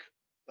thick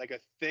like a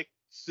thick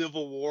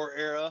Civil War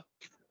era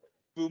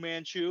Fu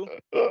Manchu,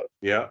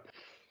 Yeah.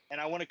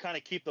 and I want to kind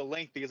of keep the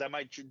length because I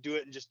might do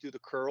it and just do the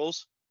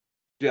curls.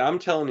 Yeah, I'm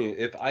telling you,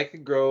 if I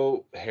could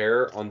grow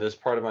hair on this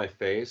part of my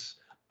face,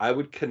 I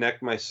would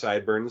connect my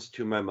sideburns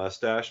to my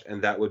mustache,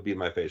 and that would be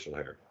my facial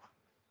hair.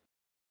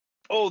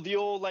 Oh, the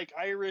old like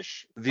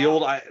Irish. The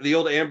old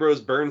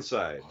Ambrose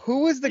Burnside.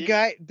 Who was the Yeah.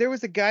 guy? There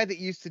was a guy that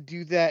used to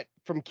do that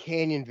from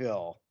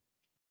Canyonville.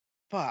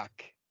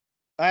 Fuck.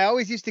 I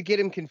always used to get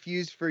him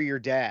confused for your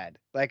dad.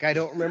 Like, I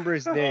don't remember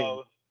his name,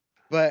 Oh,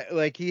 but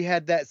like he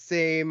had that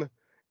same,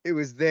 it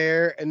was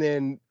there and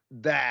then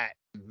that.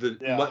 The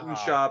Yeah. mutton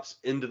chops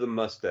into the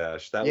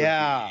mustache. That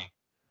Yeah.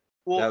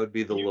 well, would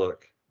be the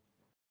look.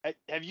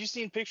 have you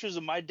seen pictures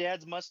of my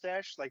dad's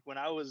mustache? Like when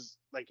I was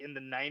like in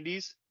the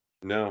 90s.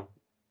 No.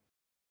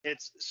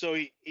 It's so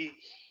he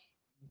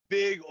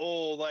big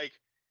old like.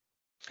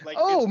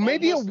 Oh, it's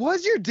maybe it almost-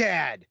 was your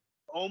dad.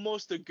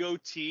 almost a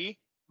goatee,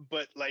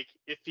 but like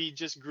if he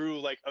just grew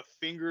like a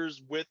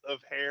finger's width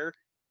of hair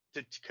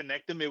to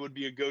connect them, it would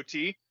be a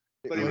goatee.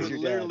 But it was would your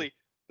dad. literally,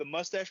 the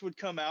mustache would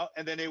come out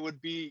and then it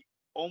would be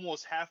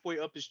almost halfway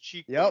up his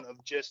cheekbone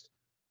of just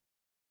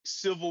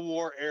Civil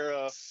War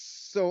era.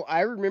 So I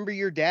remember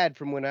your dad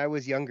from when I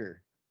was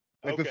younger,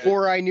 like Okay.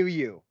 before I knew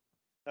you.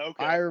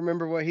 Okay. I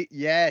remember what he.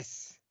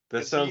 Yes. That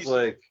 'Cause sounds he's-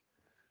 like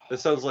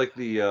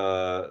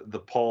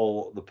the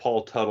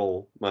Paul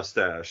Tuttle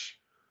mustache.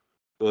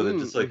 Well, that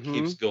just like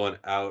keeps going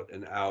out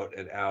and out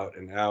and out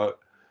and out.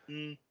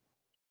 Mm,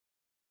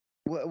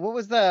 What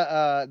was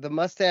the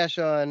mustache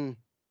on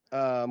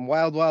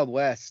Wild Wild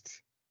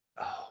West?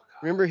 Oh God.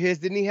 Remember his?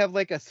 Didn't he have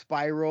like a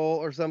spiral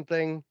or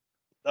something?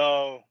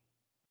 oh,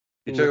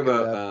 You Look talk it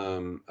about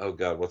up. oh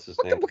God, what's his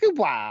Wicka, name? wicka,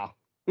 wow.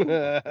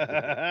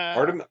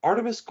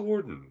 Artemis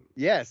Gordon.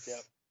 Yes. Yep.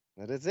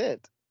 That is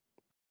it.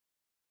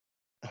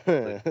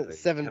 Like,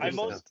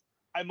 7%.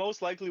 I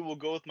most likely will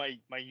go with my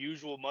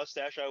usual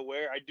mustache I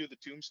wear. I do the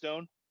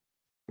Tombstone.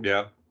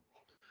 Yeah.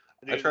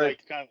 I do tried-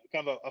 like kind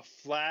of a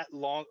flat,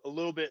 long, a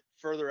little bit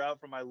further out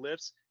from my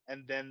lips,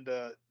 and then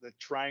the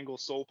triangle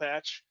soul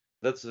patch.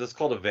 That's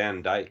called a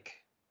Van Dyke.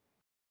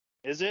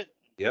 Is it?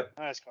 Yep.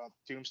 I just call it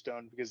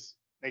Tombstone because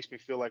it makes me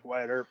feel like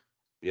Wyatt Earp.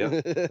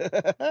 Yep.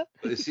 But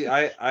you see,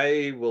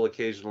 I will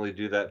occasionally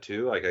do that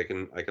too. Like I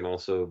can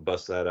also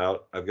bust that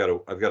out. I've got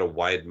a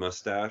wide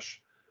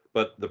mustache,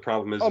 but the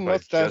problem is A if I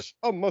mustache. just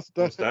A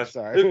mustache. mustache,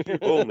 Sorry. if you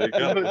only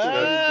got a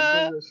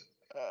mustache.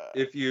 Uh,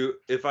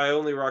 if I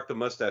only rock the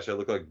mustache, I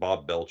look like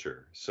Bob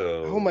Belcher.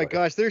 So oh my like,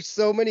 gosh, there's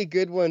so many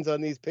good ones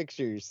on these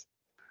pictures.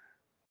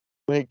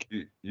 Like,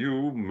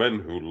 You men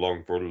who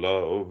long for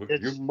love, It's-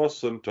 you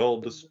mustn't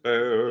all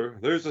despair.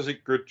 There's a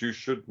secret you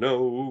should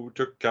know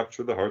to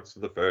capture the hearts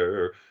of the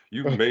fair.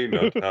 You may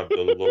not have the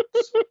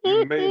looks,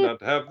 you may not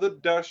have the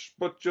dash,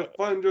 but you'll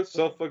find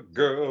yourself a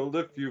girl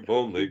if you've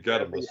only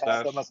got a If you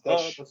have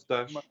mustache. a mustache. A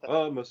mustache,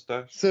 a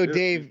mustache. So, if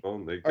Dave, you've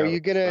only are got a you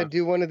gonna mustache.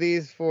 do one of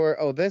these for?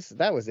 Oh,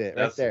 that was it That's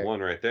right there. the one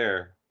right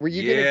there. Were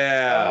you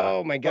yeah. gonna?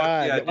 Oh my Fuck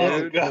god, yeah, that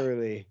wasn't dude.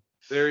 early.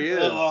 There he is.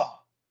 Ugh.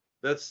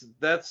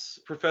 That's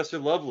Professor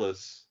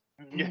Lovelace.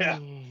 Yeah.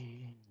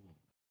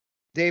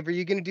 Dave, are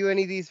you gonna do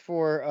any of these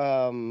for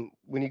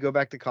when you go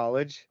back to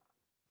college?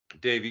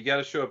 Dave, you got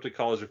to show up to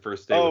college your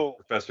first day Oh.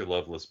 with Professor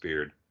Lovelace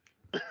beard.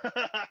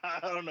 I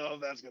don't know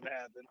if that's gonna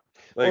happen.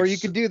 Like, Or you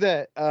could do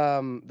the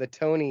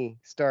Tony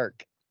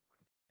Stark,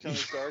 Tony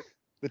Stark.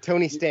 the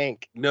Tony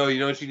Stank. No, you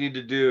know what you need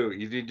to do?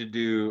 You need to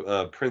do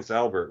Prince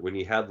Albert when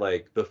he had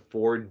like the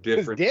 4 His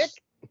different. dick?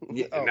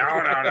 Yeah, Oh.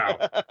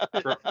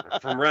 No.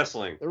 From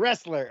wrestling. The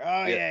wrestler.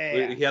 Oh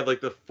yeah. He had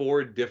like the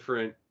 4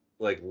 different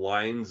like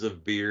lines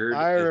of beard.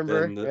 I and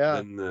remember,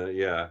 then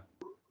yeah.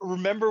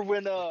 Remember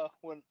when I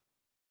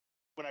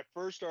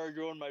first started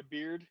growing my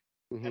beard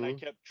and I Mhm.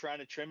 kept trying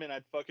to trim it and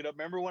I'd fuck it up.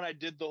 Remember when I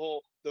did the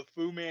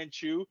Fu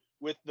Manchu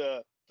with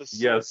the soul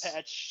Yes.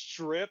 patch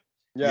strip?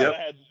 Yeah. Yep. I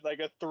had like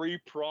a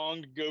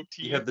 3-pronged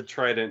goatee. He had the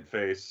trident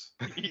face.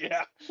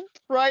 Yeah.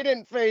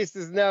 Trident Face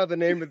is now the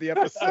name of the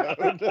episode.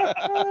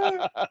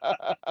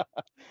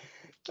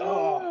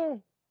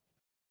 Oh.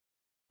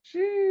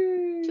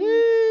 Sheesh.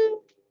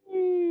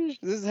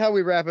 This is how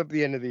we wrap up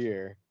the end of the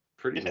year.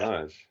 Pretty Yeah.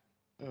 much.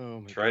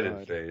 Oh my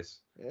Trident face.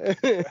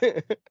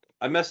 god.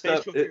 I messed Face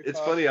up. from your It's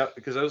top. funny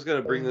because I was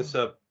gonna bring this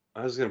up.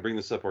 I was gonna bring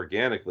this up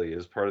organically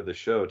as part of the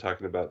show,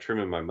 talking about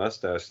trimming my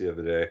mustache the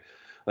other day.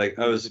 Like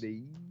I was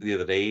the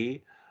other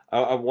day.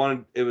 I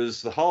wanted. It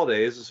was the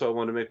holidays, so I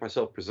wanted to make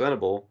myself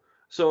presentable.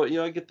 So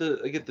I get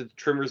the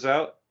trimmers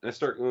out and I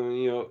start.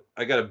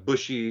 I got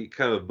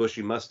kind of a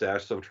bushy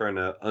mustache, so I'm trying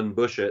to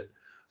unbush it.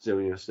 So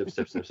snip,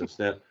 snip, snip, snip,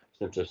 snip,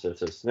 snip, snip, snip,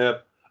 snip,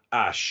 snip.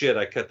 Ah shit!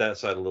 I cut that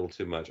side a little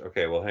too much.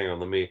 Okay, well hang on.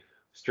 Let me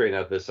straighten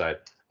out this side.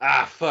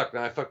 Ah fuck!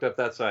 Now I fucked up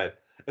that side.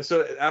 And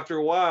so after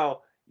a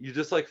while, you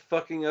just like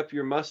fucking up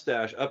your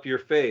mustache, up your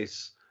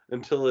face,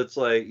 until it's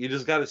like you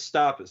just got to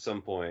stop at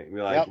some point and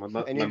be like, Yep. my And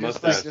my you're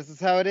just mustache. like, this is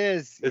how it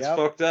is. It's Yep.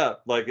 fucked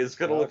up. Like it's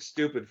gonna Yep. look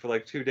stupid for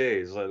like 2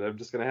 days. Like, I'm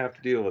just gonna have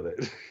to deal with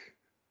it.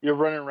 You're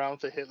running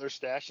around with a Hitler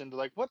stash and they're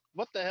like, what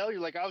the hell?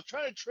 You're like, I was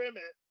trying to trim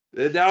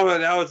it. And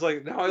now it's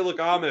like now I look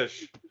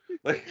Amish.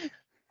 Like,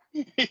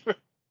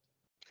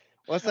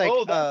 Well, it's like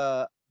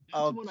that's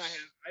I'll one I have.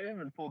 I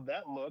haven't pulled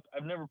that look.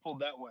 I've never pulled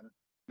that one.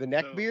 the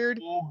neck beard.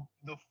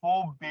 The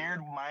full beard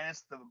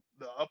minus the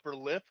upper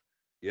lip.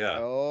 yeah.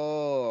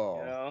 Oh.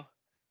 You know,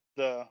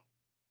 the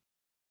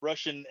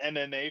Russian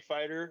MMA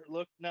fighter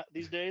look not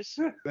these days.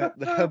 The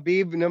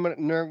Habib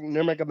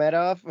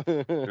Nurmagomedov.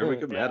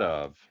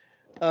 Nurmagomedov.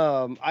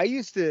 I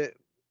used to,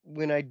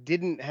 when I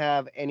didn't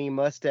have any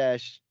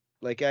mustache,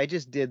 like I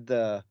just did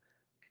the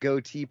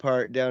goatee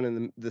part down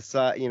in the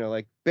side, you know,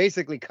 like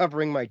basically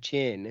covering my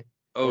chin.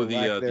 Oh, or the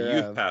lack youth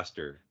thereof.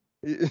 pastor.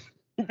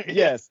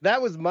 Yes,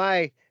 that was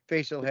my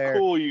facial hair.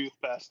 Cool youth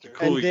pastor.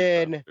 Cool youth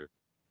then- pastor.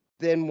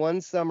 Then one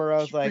summer I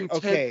was like, Bring 10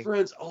 okay,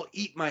 friends, I'll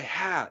eat my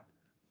hat.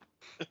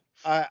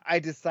 I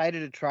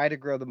decided to try to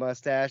grow the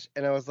mustache,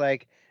 and I was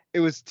like, it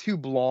was too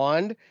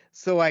blonde,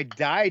 so I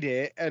dyed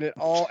it, and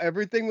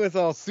everything was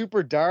all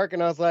super dark,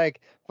 and I was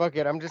like, fuck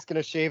it, I'm just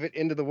gonna shave it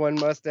into the one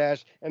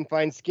mustache and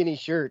find skinny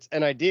shirts,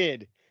 and I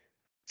did.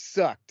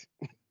 Sucked.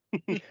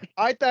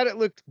 I thought it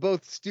looked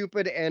both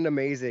stupid and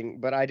amazing,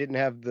 but I didn't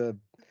have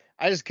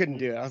I just couldn't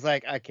do it. I was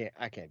like, I can't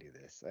do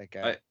this. Like,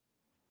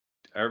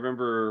 I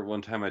remember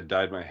one time I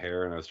dyed my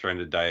hair and I was trying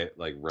to dye it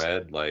like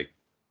red, like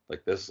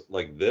this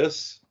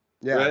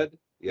yeah, red.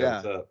 Yeah.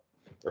 What's up?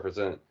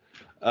 Represent.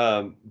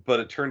 But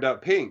it turned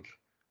out pink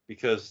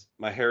because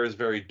my hair is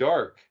very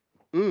dark.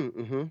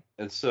 mm-hmm.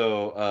 And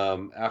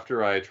so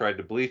after I tried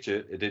to bleach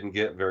it, it didn't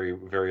get very,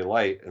 very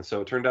light. And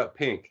so it turned out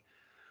pink.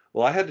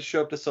 Well, I had to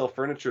show up to sell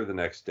furniture the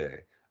next day.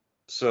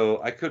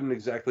 So I couldn't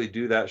exactly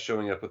do that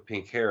showing up with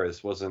pink hair.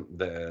 This wasn't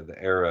the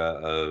era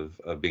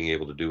of being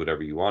able to do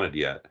whatever you wanted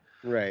yet.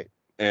 Right.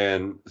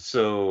 And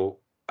so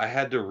I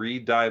had to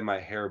re-dye my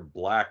hair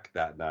black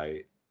that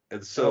night.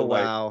 And so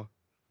wow.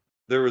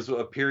 there was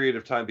a period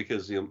of time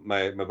because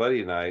my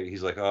buddy and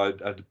he's like, oh,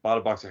 I bought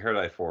a box of hair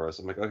dye for us.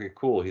 I'm like, okay,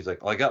 cool. He's like,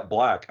 oh, I got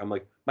black. I'm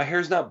like, my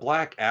hair's not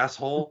black,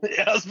 asshole.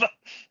 Yeah, I was about-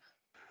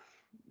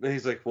 And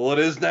he's like, well, it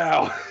is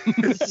now.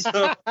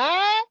 So,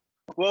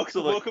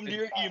 welcome to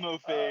your emo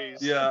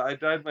phase. yeah, I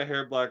dyed my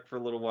hair black for a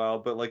little while,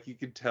 but like you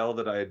could tell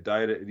that I had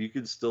dyed it, and you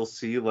could still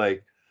see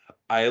like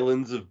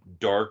islands of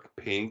dark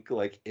pink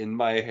like in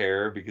my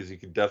hair because you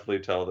could definitely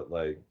tell that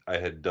like I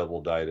had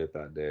double dyed it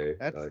that day.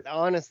 That's Like,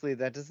 honestly,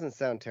 that doesn't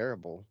sound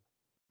terrible.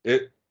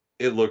 it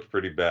looked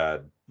pretty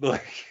bad.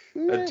 Like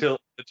Meh. until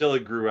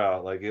it grew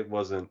out. Like it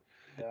wasn't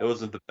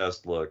the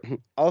best look.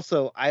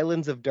 Also,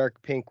 Islands of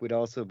Dark Pink would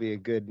also be a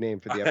good name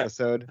for the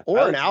episode, or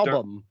an Islands of Dark-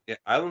 album. Yeah,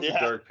 Islands of Yeah.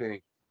 Dark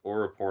Pink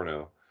or a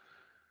porno.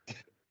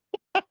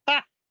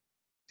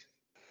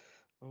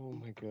 Oh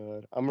my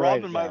god, I'm right.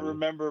 Robin might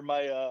remember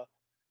my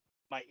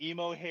my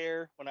emo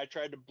hair when I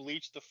tried to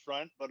bleach the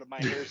front, but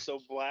my hair is so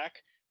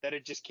black that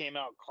it just came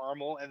out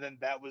caramel, and then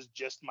that was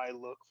just my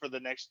look for the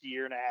next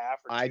year and a half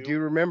or two. I do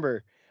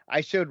remember.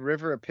 I showed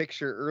River a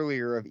picture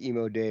earlier of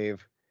Emo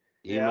Dave.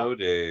 Emo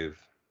Dave.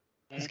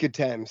 It's good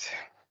times.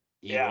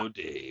 Emo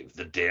Dave,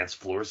 the dance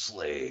floor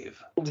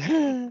slave.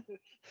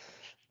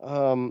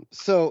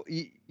 So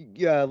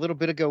yeah, a little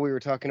bit ago we were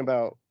talking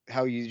about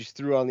how you just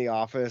threw on The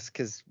Office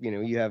because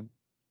you have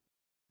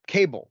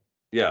cable.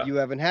 Yeah. You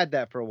haven't had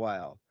that for a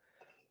while.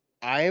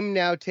 I am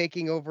now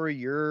taking over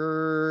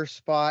your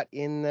spot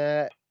in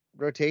that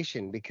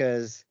rotation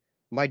because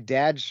my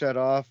dad shut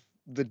off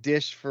the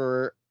dish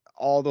for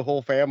the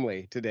whole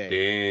family today.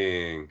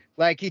 Dang.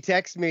 Like he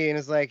texted me and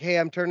is like, "Hey,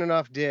 I'm turning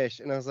off dish,"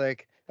 and I was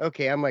like,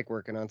 "Okay, I'm like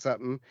working on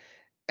something."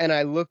 And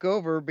I look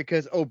over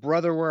because, "Oh,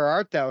 brother, where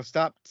art thou?"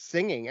 Stopped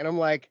singing, and I'm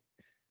like,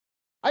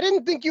 "I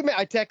didn't think you meant."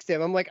 I text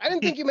him. I'm like, "I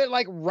didn't think you meant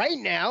like right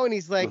now," and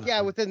he's like, "Yeah,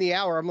 within the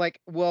hour." I'm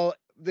like, "Well,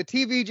 the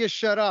TV just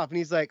shut off," and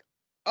he's like,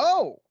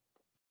 "Oh."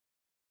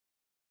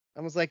 I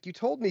was like, "You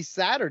told me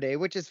Saturday,"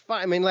 which is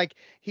fine. I mean, like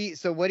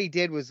so what he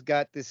did was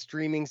got this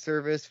streaming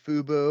service,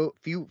 Fubo,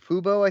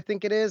 I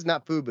think it is,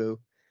 not Fubu.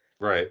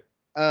 Right.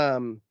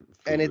 And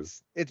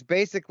Fubu. it's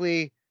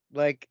basically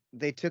like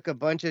they took a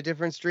bunch of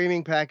different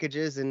streaming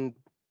packages and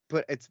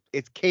put it's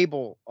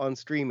cable on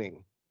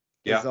streaming.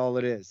 Yeah. Is all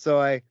it is. So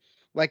I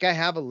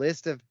have a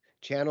list of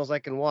channels I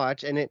can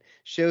watch, and it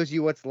shows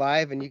you what's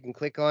live, and you can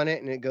click on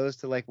it, and it goes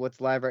to like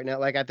what's live right now.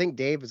 Like I think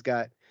Dave has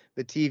got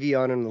the TV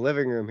on in the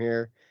living room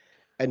here,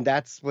 and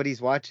that's what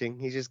he's watching.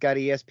 He's just got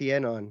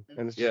ESPN on,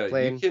 and it's just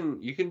playing.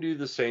 you can do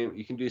the same.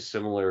 You can do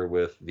similar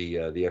with the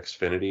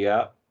Xfinity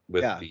app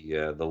with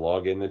the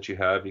login that you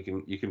have.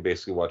 You can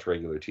basically watch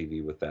regular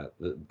TV with that.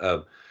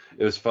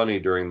 It was funny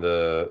during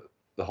the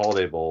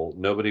Holiday Bowl.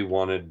 Nobody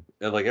wanted,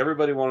 like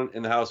everybody wanted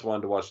in the house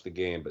wanted to watch the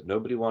game, but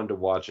nobody wanted to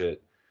watch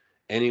it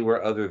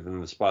anywhere other than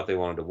the spot they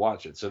wanted to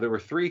watch it. So there were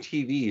 3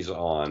 TVs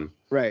on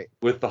Right.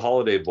 with the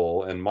Holiday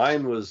Bowl, and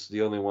mine was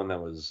the only one that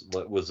was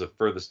the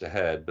furthest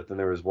ahead. But then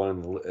there was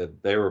one.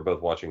 They were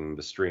both watching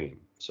the stream.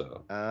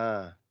 So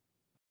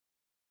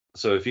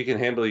so if you can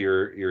handle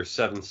your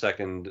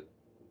 7-second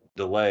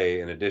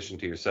delay in addition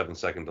to your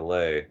 7-second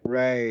delay,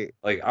 right.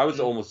 like I was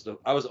almost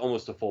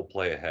a full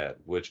play ahead,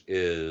 which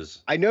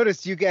is I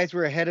noticed you guys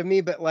were ahead of me,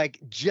 but like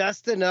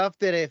just enough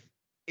that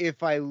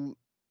if I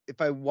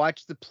if I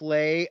watched the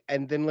play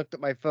and then looked at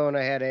my phone,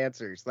 I had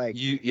answers. Like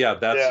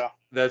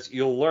That's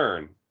you'll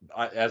learn,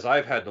 as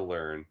I've had to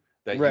learn,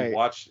 that Right.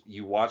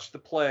 you watch the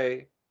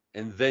play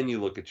and then you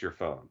look at your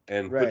phone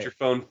and put Right. your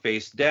phone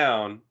face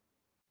down.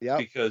 Yep.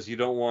 Because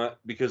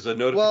a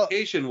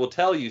notification will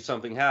tell you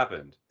something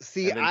happened.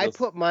 See, I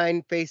put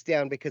mine face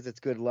down because it's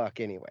good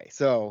luck anyway.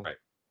 So,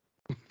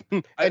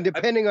 right. And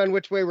depending on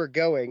which way we're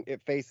going,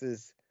 it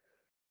faces.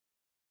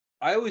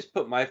 I always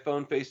put my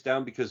phone face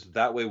down because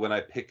that way when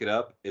I pick it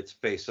up, it's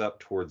face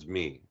up towards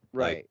me.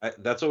 Right. Like,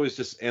 that's always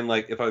just, and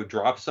like if I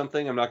drop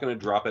something, I'm not going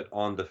to drop it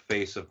on the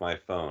face of my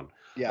phone.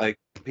 Yeah. Like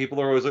people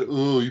are always like,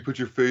 oh, you put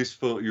your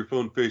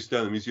phone face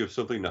down. That means you have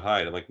something to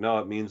hide. I'm like, no,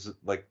 it means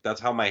like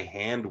that's how my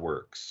hand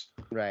works.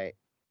 Right.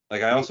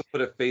 Like I also put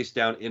it face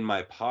down in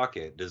my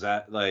pocket. Does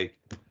that like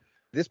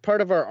this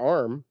part of our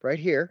arm right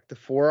here, the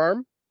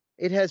forearm,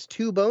 it has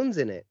 2 bones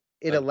in it.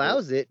 It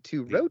allows it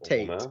to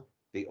rotate.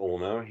 The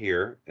ulna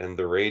here and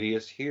the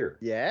radius here.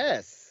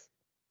 Yes.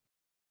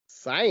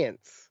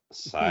 Science.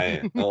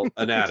 Well,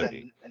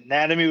 anatomy.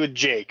 Anatomy with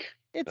Jake.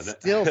 It's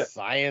still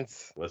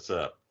science. What's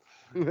up?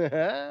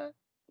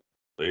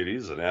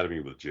 Ladies, Anatomy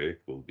with Jake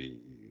will be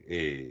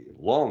a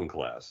long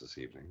class this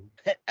evening.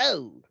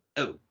 Oh.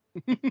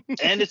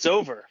 And it's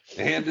over.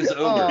 And it's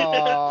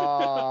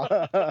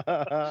over.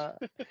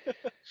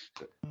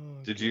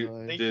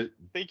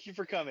 Thank you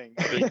for coming.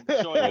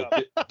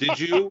 Did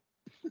you?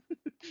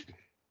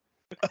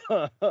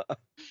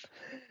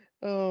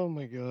 Oh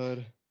my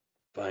God.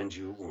 Find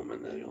you a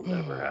woman that you'll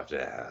never have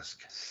to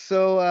ask.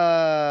 So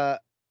I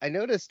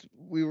noticed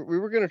we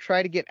were gonna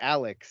try to get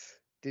Alex.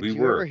 Did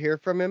you ever hear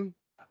from him?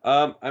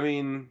 I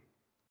mean,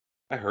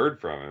 I heard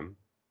from him.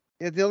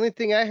 Yeah, the only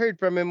thing I heard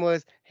from him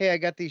was, "Hey, I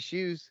got these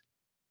shoes."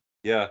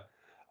 Yeah,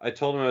 I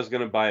told him I was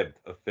gonna buy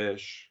a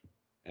fish,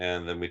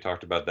 and then we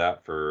talked about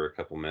that for a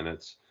couple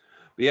minutes.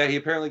 But yeah, he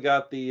apparently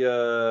got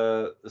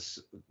the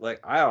like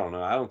I don't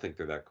know. I don't think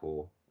they're that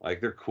cool. Like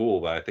they're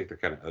cool, but I think they're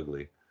kind of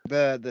ugly.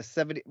 The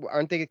 70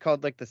 aren't they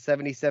called like the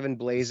 77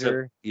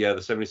 Blazer? Yeah,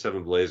 the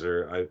 77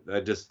 Blazer.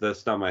 I just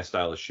that's not my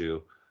style of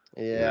shoe.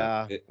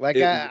 Yeah.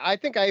 I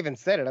think I even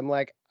said it. I'm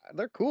like,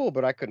 they're cool,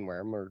 but I couldn't wear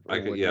them.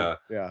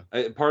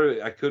 Part of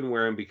it, I couldn't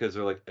wear them because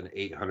they're like an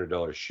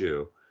 $800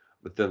 shoe.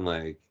 But then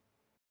like,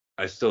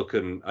 I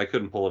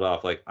couldn't pull it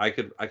off. Like I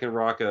can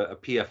rock a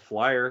PF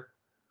Flyer.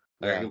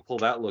 Like, I can pull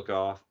that look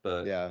off,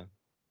 but yeah,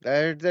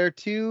 they're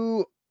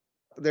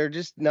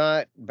just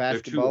not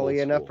basketball-y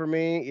enough for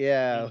me.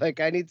 Yeah, like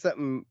I need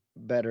something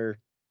better.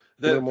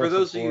 For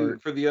those of you,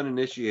 for the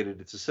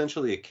uninitiated, it's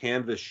essentially a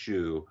canvas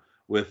shoe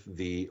with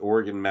the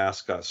Oregon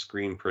mascot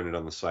screen printed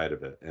on the side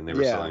of it, and they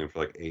were selling them for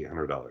like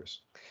 $800.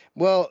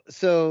 Well,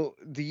 so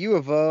the U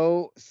of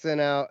O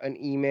sent out an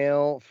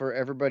email for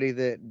everybody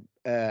that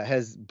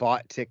has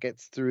bought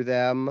tickets through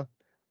them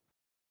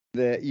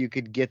that you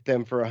could get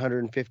them for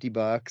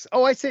 $150.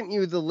 Oh, I sent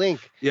you the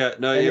link. Yeah,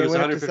 no, it was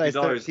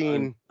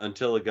 $150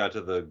 until it got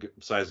to the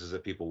sizes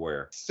that people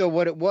wear. So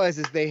what it was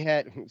is they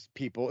had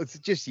people. It's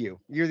just you.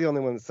 You're the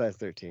only one that's size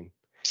 13.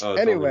 Oh,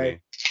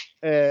 anyway,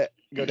 go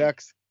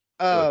Ducks.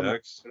 Go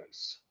Ducks.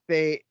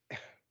 I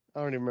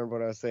don't even remember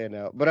what I was saying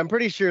now, but I'm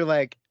pretty sure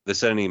like they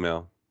sent an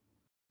email.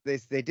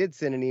 They did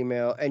send an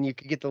email, and you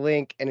could get the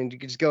link, and then you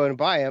could just go and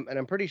buy them. And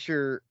I'm pretty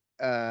sure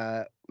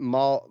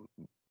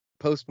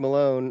Post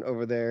Malone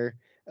over there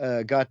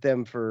got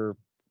them for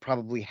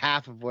probably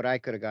half of what I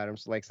could have got them,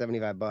 so like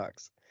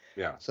 $75.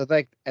 Yeah. So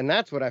and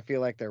that's what I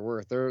feel like they're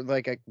worth. They're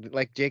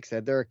like Jake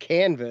said, they're a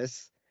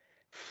canvas,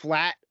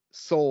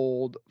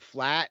 flat-soled,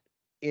 flat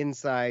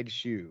inside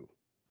shoe.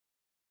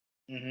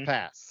 Mm-hmm.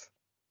 Pass.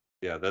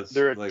 Yeah,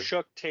 they're a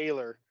Chuck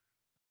Taylor.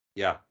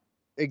 Yeah.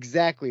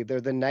 Exactly.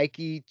 They're the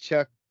Nike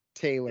Chuck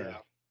Taylor. Yeah.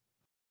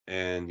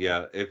 And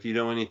yeah, if you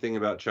know anything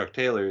about Chuck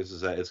Taylor's,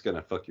 is that it's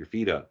gonna fuck your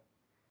feet up.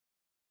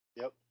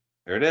 Yep.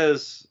 There it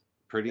is.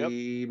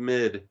 Pretty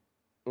mid.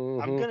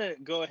 Mm-hmm. I'm gonna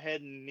go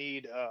ahead and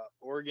need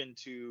Oregon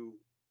to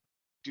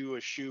do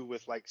a shoe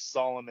with like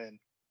Solomon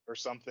or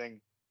something,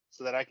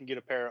 so that I can get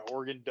a pair of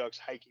Oregon Ducks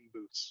hiking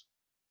boots.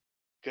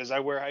 Because I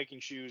wear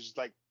hiking shoes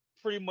like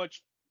pretty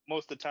much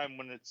most of the time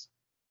when it's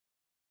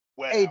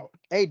wet out.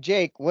 Hey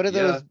Jake, what are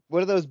those?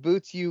 What are those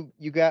boots you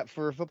got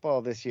for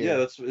football this year?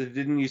 Yeah,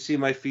 didn't you see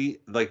my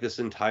feet like this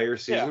entire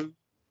season?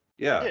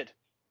 Yeah. I did.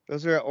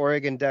 Those are an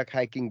Oregon Duck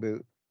hiking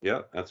boot.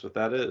 Yeah, that's what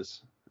that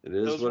is. It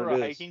is those what were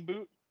it a is. Hiking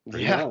boot?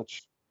 Pretty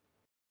much.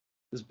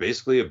 It's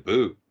basically a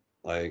boot.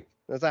 Like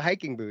that's a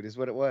hiking boot, is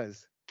what it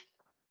was.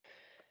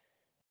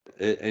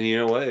 And you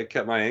know what? It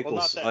kept my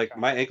ankles kind.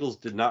 My ankles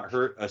did not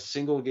hurt a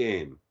single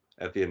game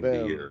at the end of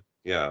the year.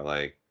 Yeah,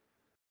 like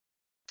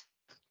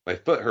my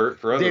foot hurt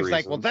for other reasons.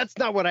 Like, well, that's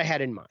not what I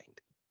had in mind.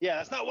 Yeah,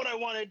 that's not what I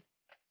wanted.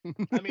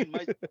 I mean,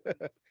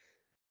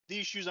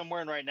 these shoes I'm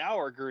wearing right now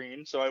are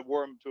green, so I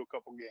wore them to a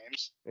couple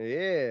games.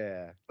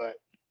 Yeah. But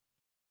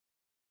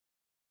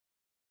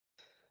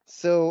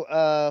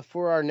so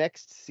for our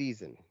next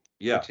season,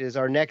 which is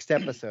our next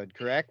episode,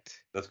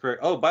 correct? That's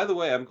correct. Oh, by the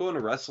way, I'm going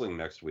to wrestling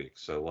next week,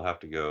 so we'll have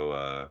to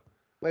go.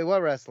 Wait,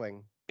 what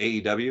wrestling?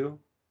 AEW.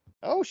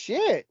 Oh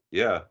shit!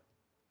 Yeah.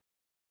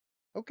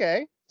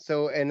 Okay.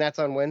 So, and that's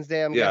on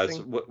Wednesday, I'm Yeah,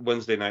 guessing? it's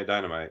Wednesday Night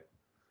Dynamite.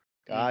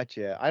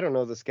 Gotcha. I don't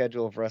know the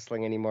schedule of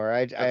wrestling anymore.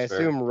 I That's fair.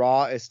 assume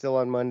Raw is still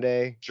on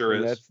Monday. Sure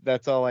and is.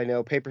 That's all I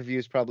know. Pay-per-view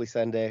is probably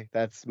Sunday.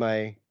 That's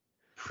my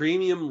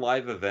Premium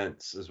live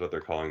events is what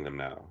they're calling them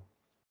now.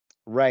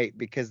 right,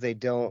 because they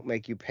don't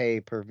make you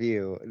pay per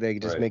view. They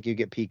just Right. make you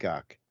get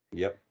Peacock.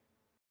 Yep.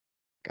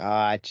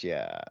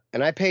 Gotcha.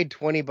 And I paid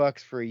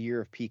 $20 for a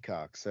year of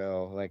Peacock,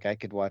 so like I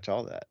could watch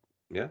all that.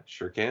 Yeah,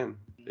 sure can.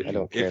 I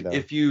don't care, though.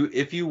 If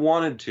you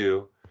wanted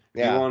to,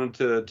 Yeah. you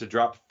wanted to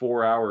drop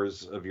 4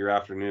 hours of your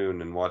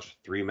afternoon and watch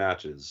 3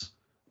 matches,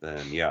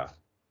 then yeah.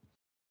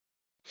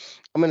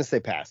 I'm gonna say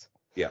pass.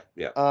 Yeah.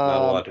 Not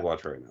a lot to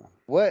watch right now.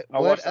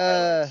 I'll watch the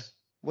highlights.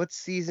 What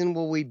season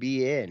will we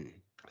be in?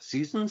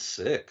 Season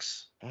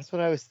 6. That's what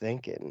I was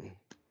thinking.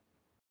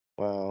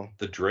 Wow.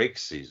 The Drake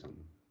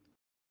season.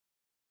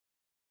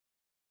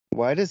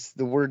 Why does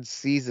the word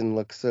season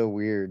look so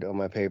weird on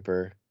my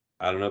paper?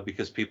 I don't know,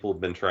 because people have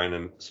been trying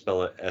to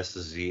spell it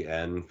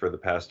SZN for the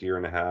past year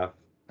and a half.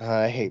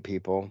 I hate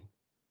people.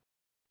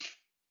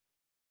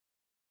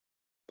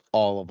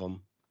 All of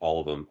them. All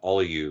of them. All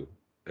of you.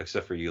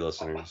 Except for you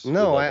listeners. We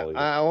No, love all you.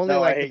 I only No,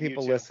 I like the hate you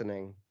people too.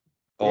 listening.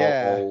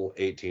 all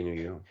 18 of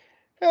you.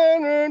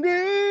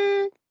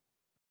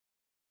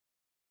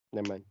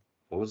 Never mind.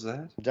 What was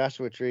that?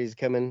 Joshua Tree's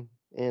coming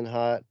in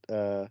hot.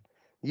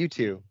 You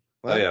two.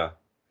 Oh, yeah.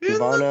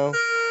 Cubano.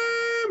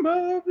 In the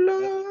name of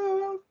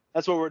love.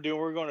 That's what we're doing.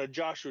 We're going to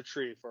Joshua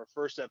Tree for our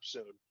first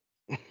episode.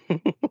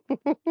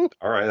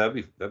 All right,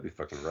 that'd be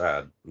fucking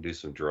rad. Do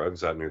some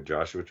drugs out near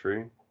Joshua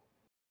Tree.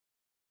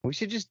 We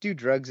should just do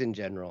drugs in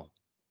general.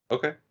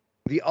 Okay.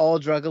 The all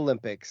drug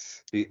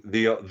Olympics.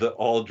 The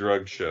all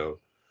drug show.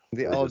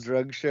 The Or all just-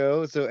 drug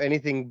show. So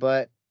anything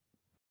but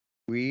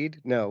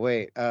weed? No,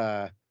 wait.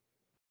 I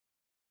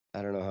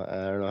don't know. I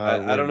don't know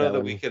how. I don't know that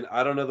one- we can.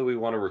 I don't know that we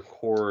want to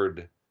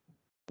record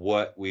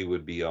what we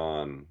would be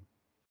on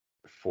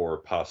for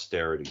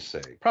posterity's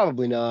sake.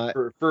 Probably not.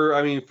 For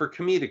I mean, for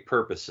comedic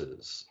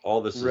purposes,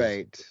 all this is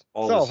Right. It's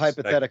all all this is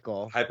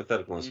hypothetical.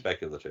 hypothetical and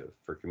speculative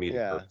for comedic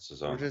Yeah,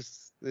 purposes We're only.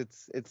 just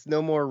it's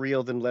no more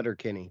real than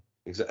Letterkenny.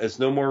 It's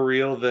no more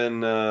real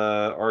than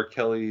R.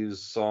 Kelly's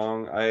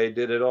song "I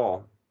Did It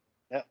All."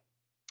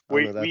 Oh,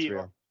 no, that's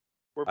real.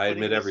 We're I putting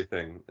admit this-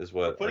 everything is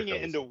We're what. putting R. it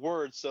Kelly into said.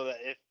 words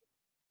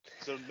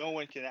so no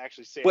one can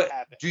actually say What it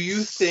happened. do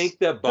you think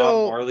that Bob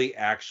So- Marley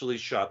actually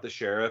shot the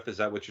sheriff? Is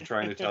that what you're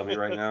trying to tell me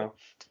right now?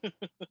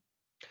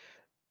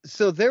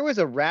 So there was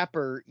a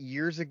rapper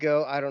years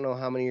ago, I don't know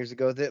how many years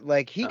ago, that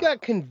like he Huh.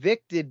 got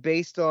convicted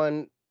based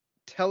on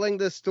telling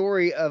the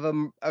story of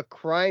a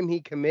crime he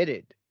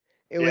committed.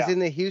 It was Yeah. in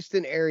the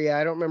Houston area.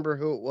 I don't remember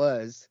who it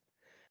was.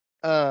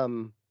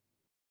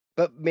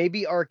 But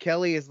maybe R.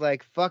 Kelly is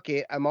like, fuck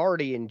it, I'm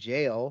already in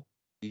jail.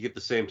 You get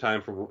the same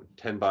time for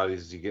 10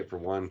 bodies as you get for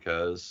one,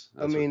 cuz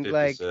I that's mean, what 50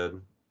 like-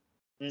 said.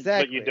 But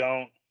Exactly. you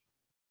don't.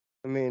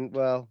 I mean,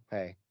 well,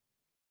 hey.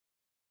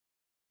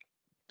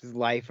 It's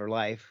life or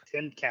life.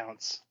 10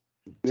 counts.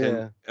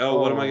 Yeah. Oh,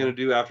 what am I Oh. gonna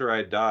do after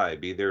I die?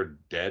 Be there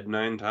dead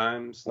 9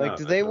 times? Like, No,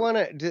 do that's they not-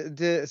 want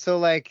to? So,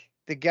 like,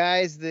 the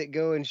guys that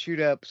go and shoot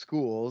up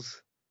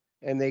schools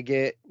and they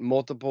get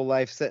multiple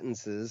life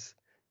sentences,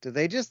 do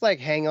they just like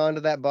hang on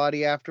to that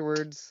body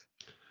afterwards?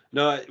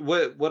 No,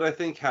 what I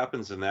think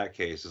happens in that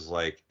case is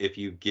like if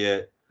you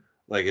get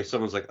like if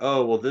someone's like,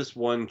 oh well, this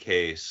one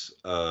case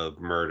of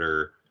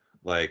murder,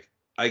 like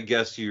I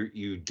guess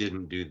you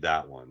didn't do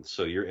that one,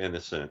 so you're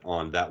innocent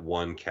on that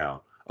one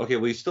count. Okay,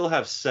 well you still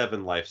have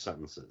 7 life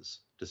sentences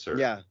to serve.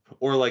 Yeah.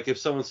 Or like if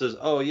someone says,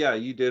 oh yeah,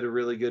 you did a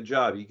really good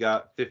job, you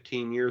got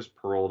 15 years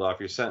paroled off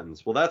your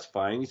sentence. Well, that's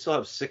fine. You still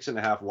have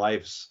 6.5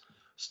 lives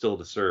still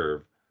to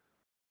serve.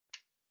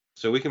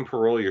 So we can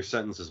parole your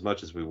sentence as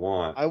much as we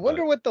want. I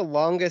wonder but- what the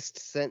longest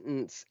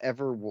sentence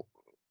ever,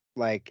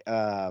 like,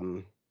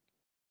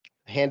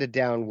 handed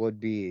down would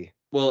be.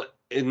 Well,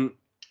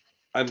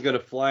 I'm going to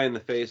fly in the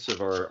face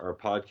of our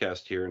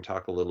podcast here and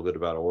talk a little bit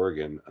about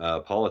Oregon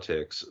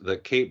politics.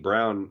 That Kate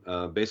Brown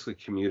basically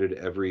commuted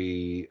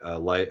every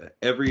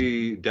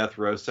death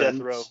row sentence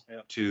Death row.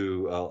 Yeah.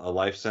 to a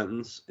life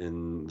sentence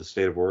in the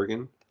state of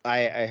Oregon.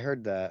 I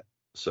heard that.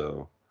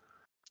 So,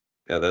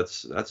 yeah,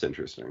 that's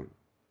interesting.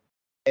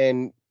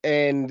 And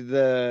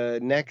the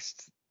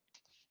next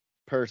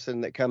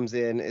person that comes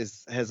in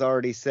has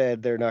already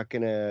said they're not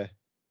gonna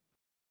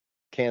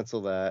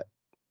cancel that.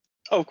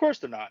 Oh, of course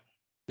they're not.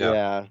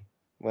 Yeah.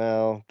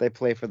 Well, they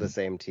play for the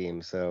same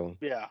team, so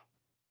Yeah.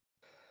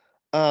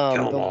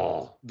 Kill 'em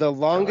all. the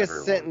longest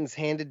everyone. sentence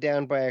handed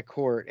down by a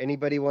court.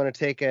 Anybody want to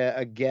take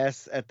a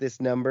guess at this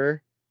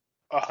number?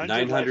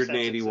 100 life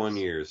 981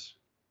 sentences. years.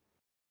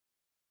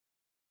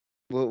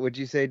 What would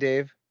you say,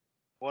 Dave?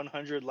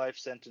 100 life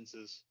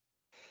sentences.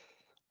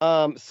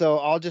 So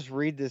I'll just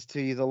read this to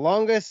you. The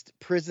longest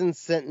prison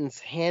sentence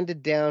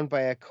handed down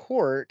by a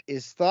court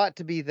is thought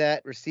to be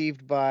that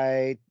received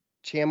by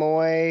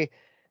Chamoy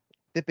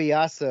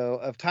Thipiaso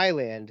of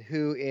Thailand,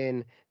 who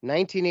in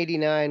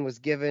 1989 was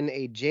given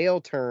a jail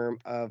term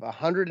of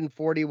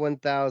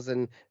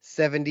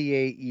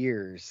 141,078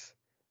 years.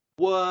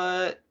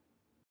 What?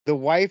 The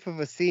wife of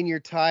a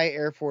senior Thai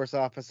Air Force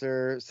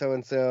officer,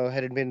 so-and-so,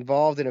 had been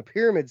involved in a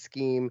pyramid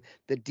scheme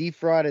that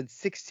defrauded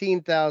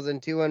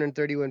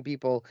 16,231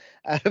 people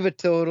out of a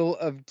total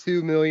of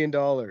 $2 million.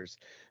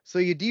 So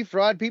you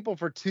defraud people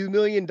for $2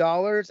 million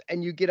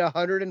and you get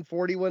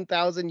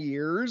 141,000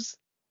 years?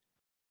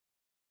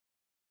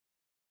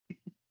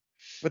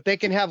 But they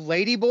can have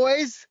lady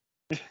boys?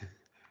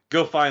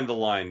 Go find the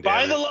line, damn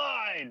Find it. the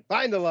line.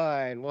 Find the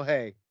line. Well,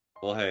 hey.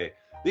 Well, hey,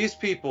 these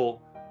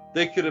people,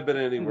 they could have been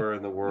anywhere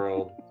in the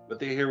world, but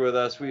they're here with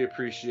us. We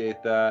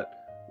appreciate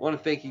that. I want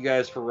to thank you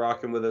guys for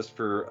rocking with us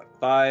for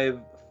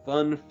 5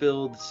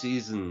 fun-filled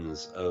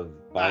seasons of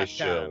My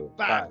Show.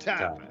 Five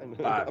time.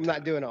 I'm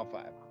not doing all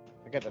 5.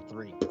 I got the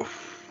 3.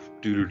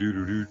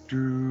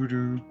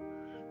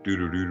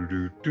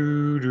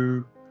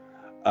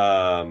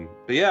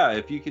 But yeah,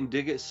 if you can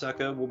dig it,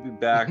 sucka, we'll be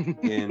back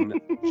in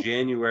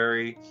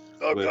January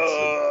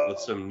with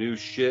some new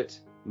shit,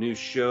 new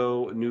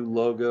show, new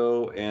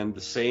logo, and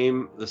the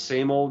same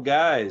old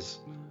guys.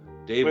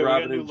 Dave, Wait, we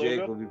got Robin, a and new Jake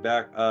logo? will be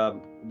back.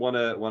 Want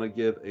to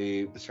give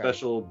a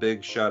special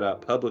big shout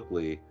out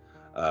publicly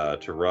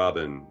to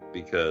Robin,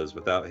 because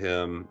without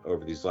him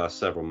over these last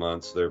several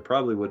months, there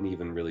probably wouldn't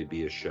even really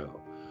be a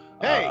show.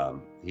 Hey!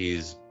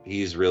 He's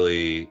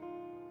really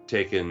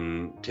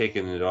taken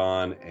it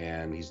on,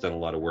 and he's done a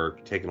lot of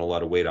work, taken a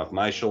lot of weight off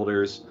my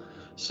shoulders.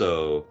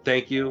 So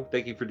thank you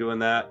for doing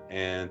that,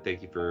 and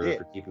thank you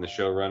for keeping the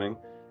show running.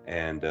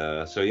 And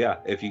so yeah,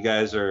 if you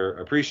guys are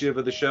appreciative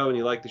of the show and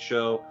you like the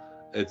show,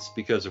 it's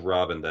because of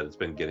Robin that it's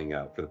been getting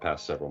out for the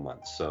past several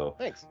months. So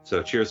Thanks.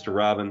 So cheers to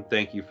Robin.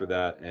 Thank you for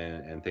that,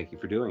 and thank you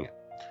for doing it.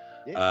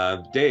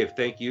 Yeah. Dave,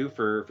 thank you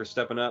for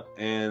stepping up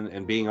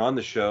and being on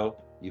the show.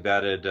 You've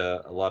added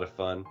a lot of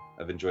fun.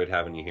 I've enjoyed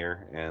having you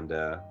here, and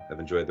I've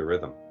enjoyed the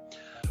rhythm.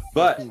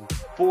 But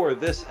for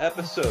this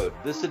episode,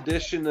 this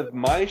edition of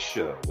My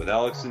Show with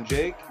Alex and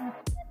Jake,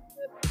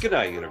 good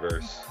night,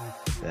 universe.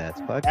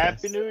 That's podcast.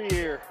 Happy New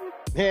Year.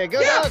 Yeah,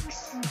 go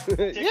Ducks!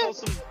 Tickle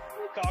some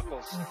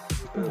cockles.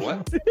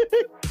 What?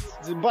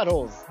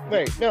 Buttholes.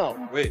 Wait,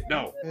 no. Wait,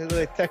 no.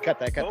 Cut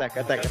that.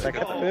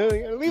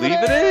 Leave Leave it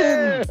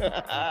in!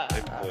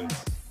 it in.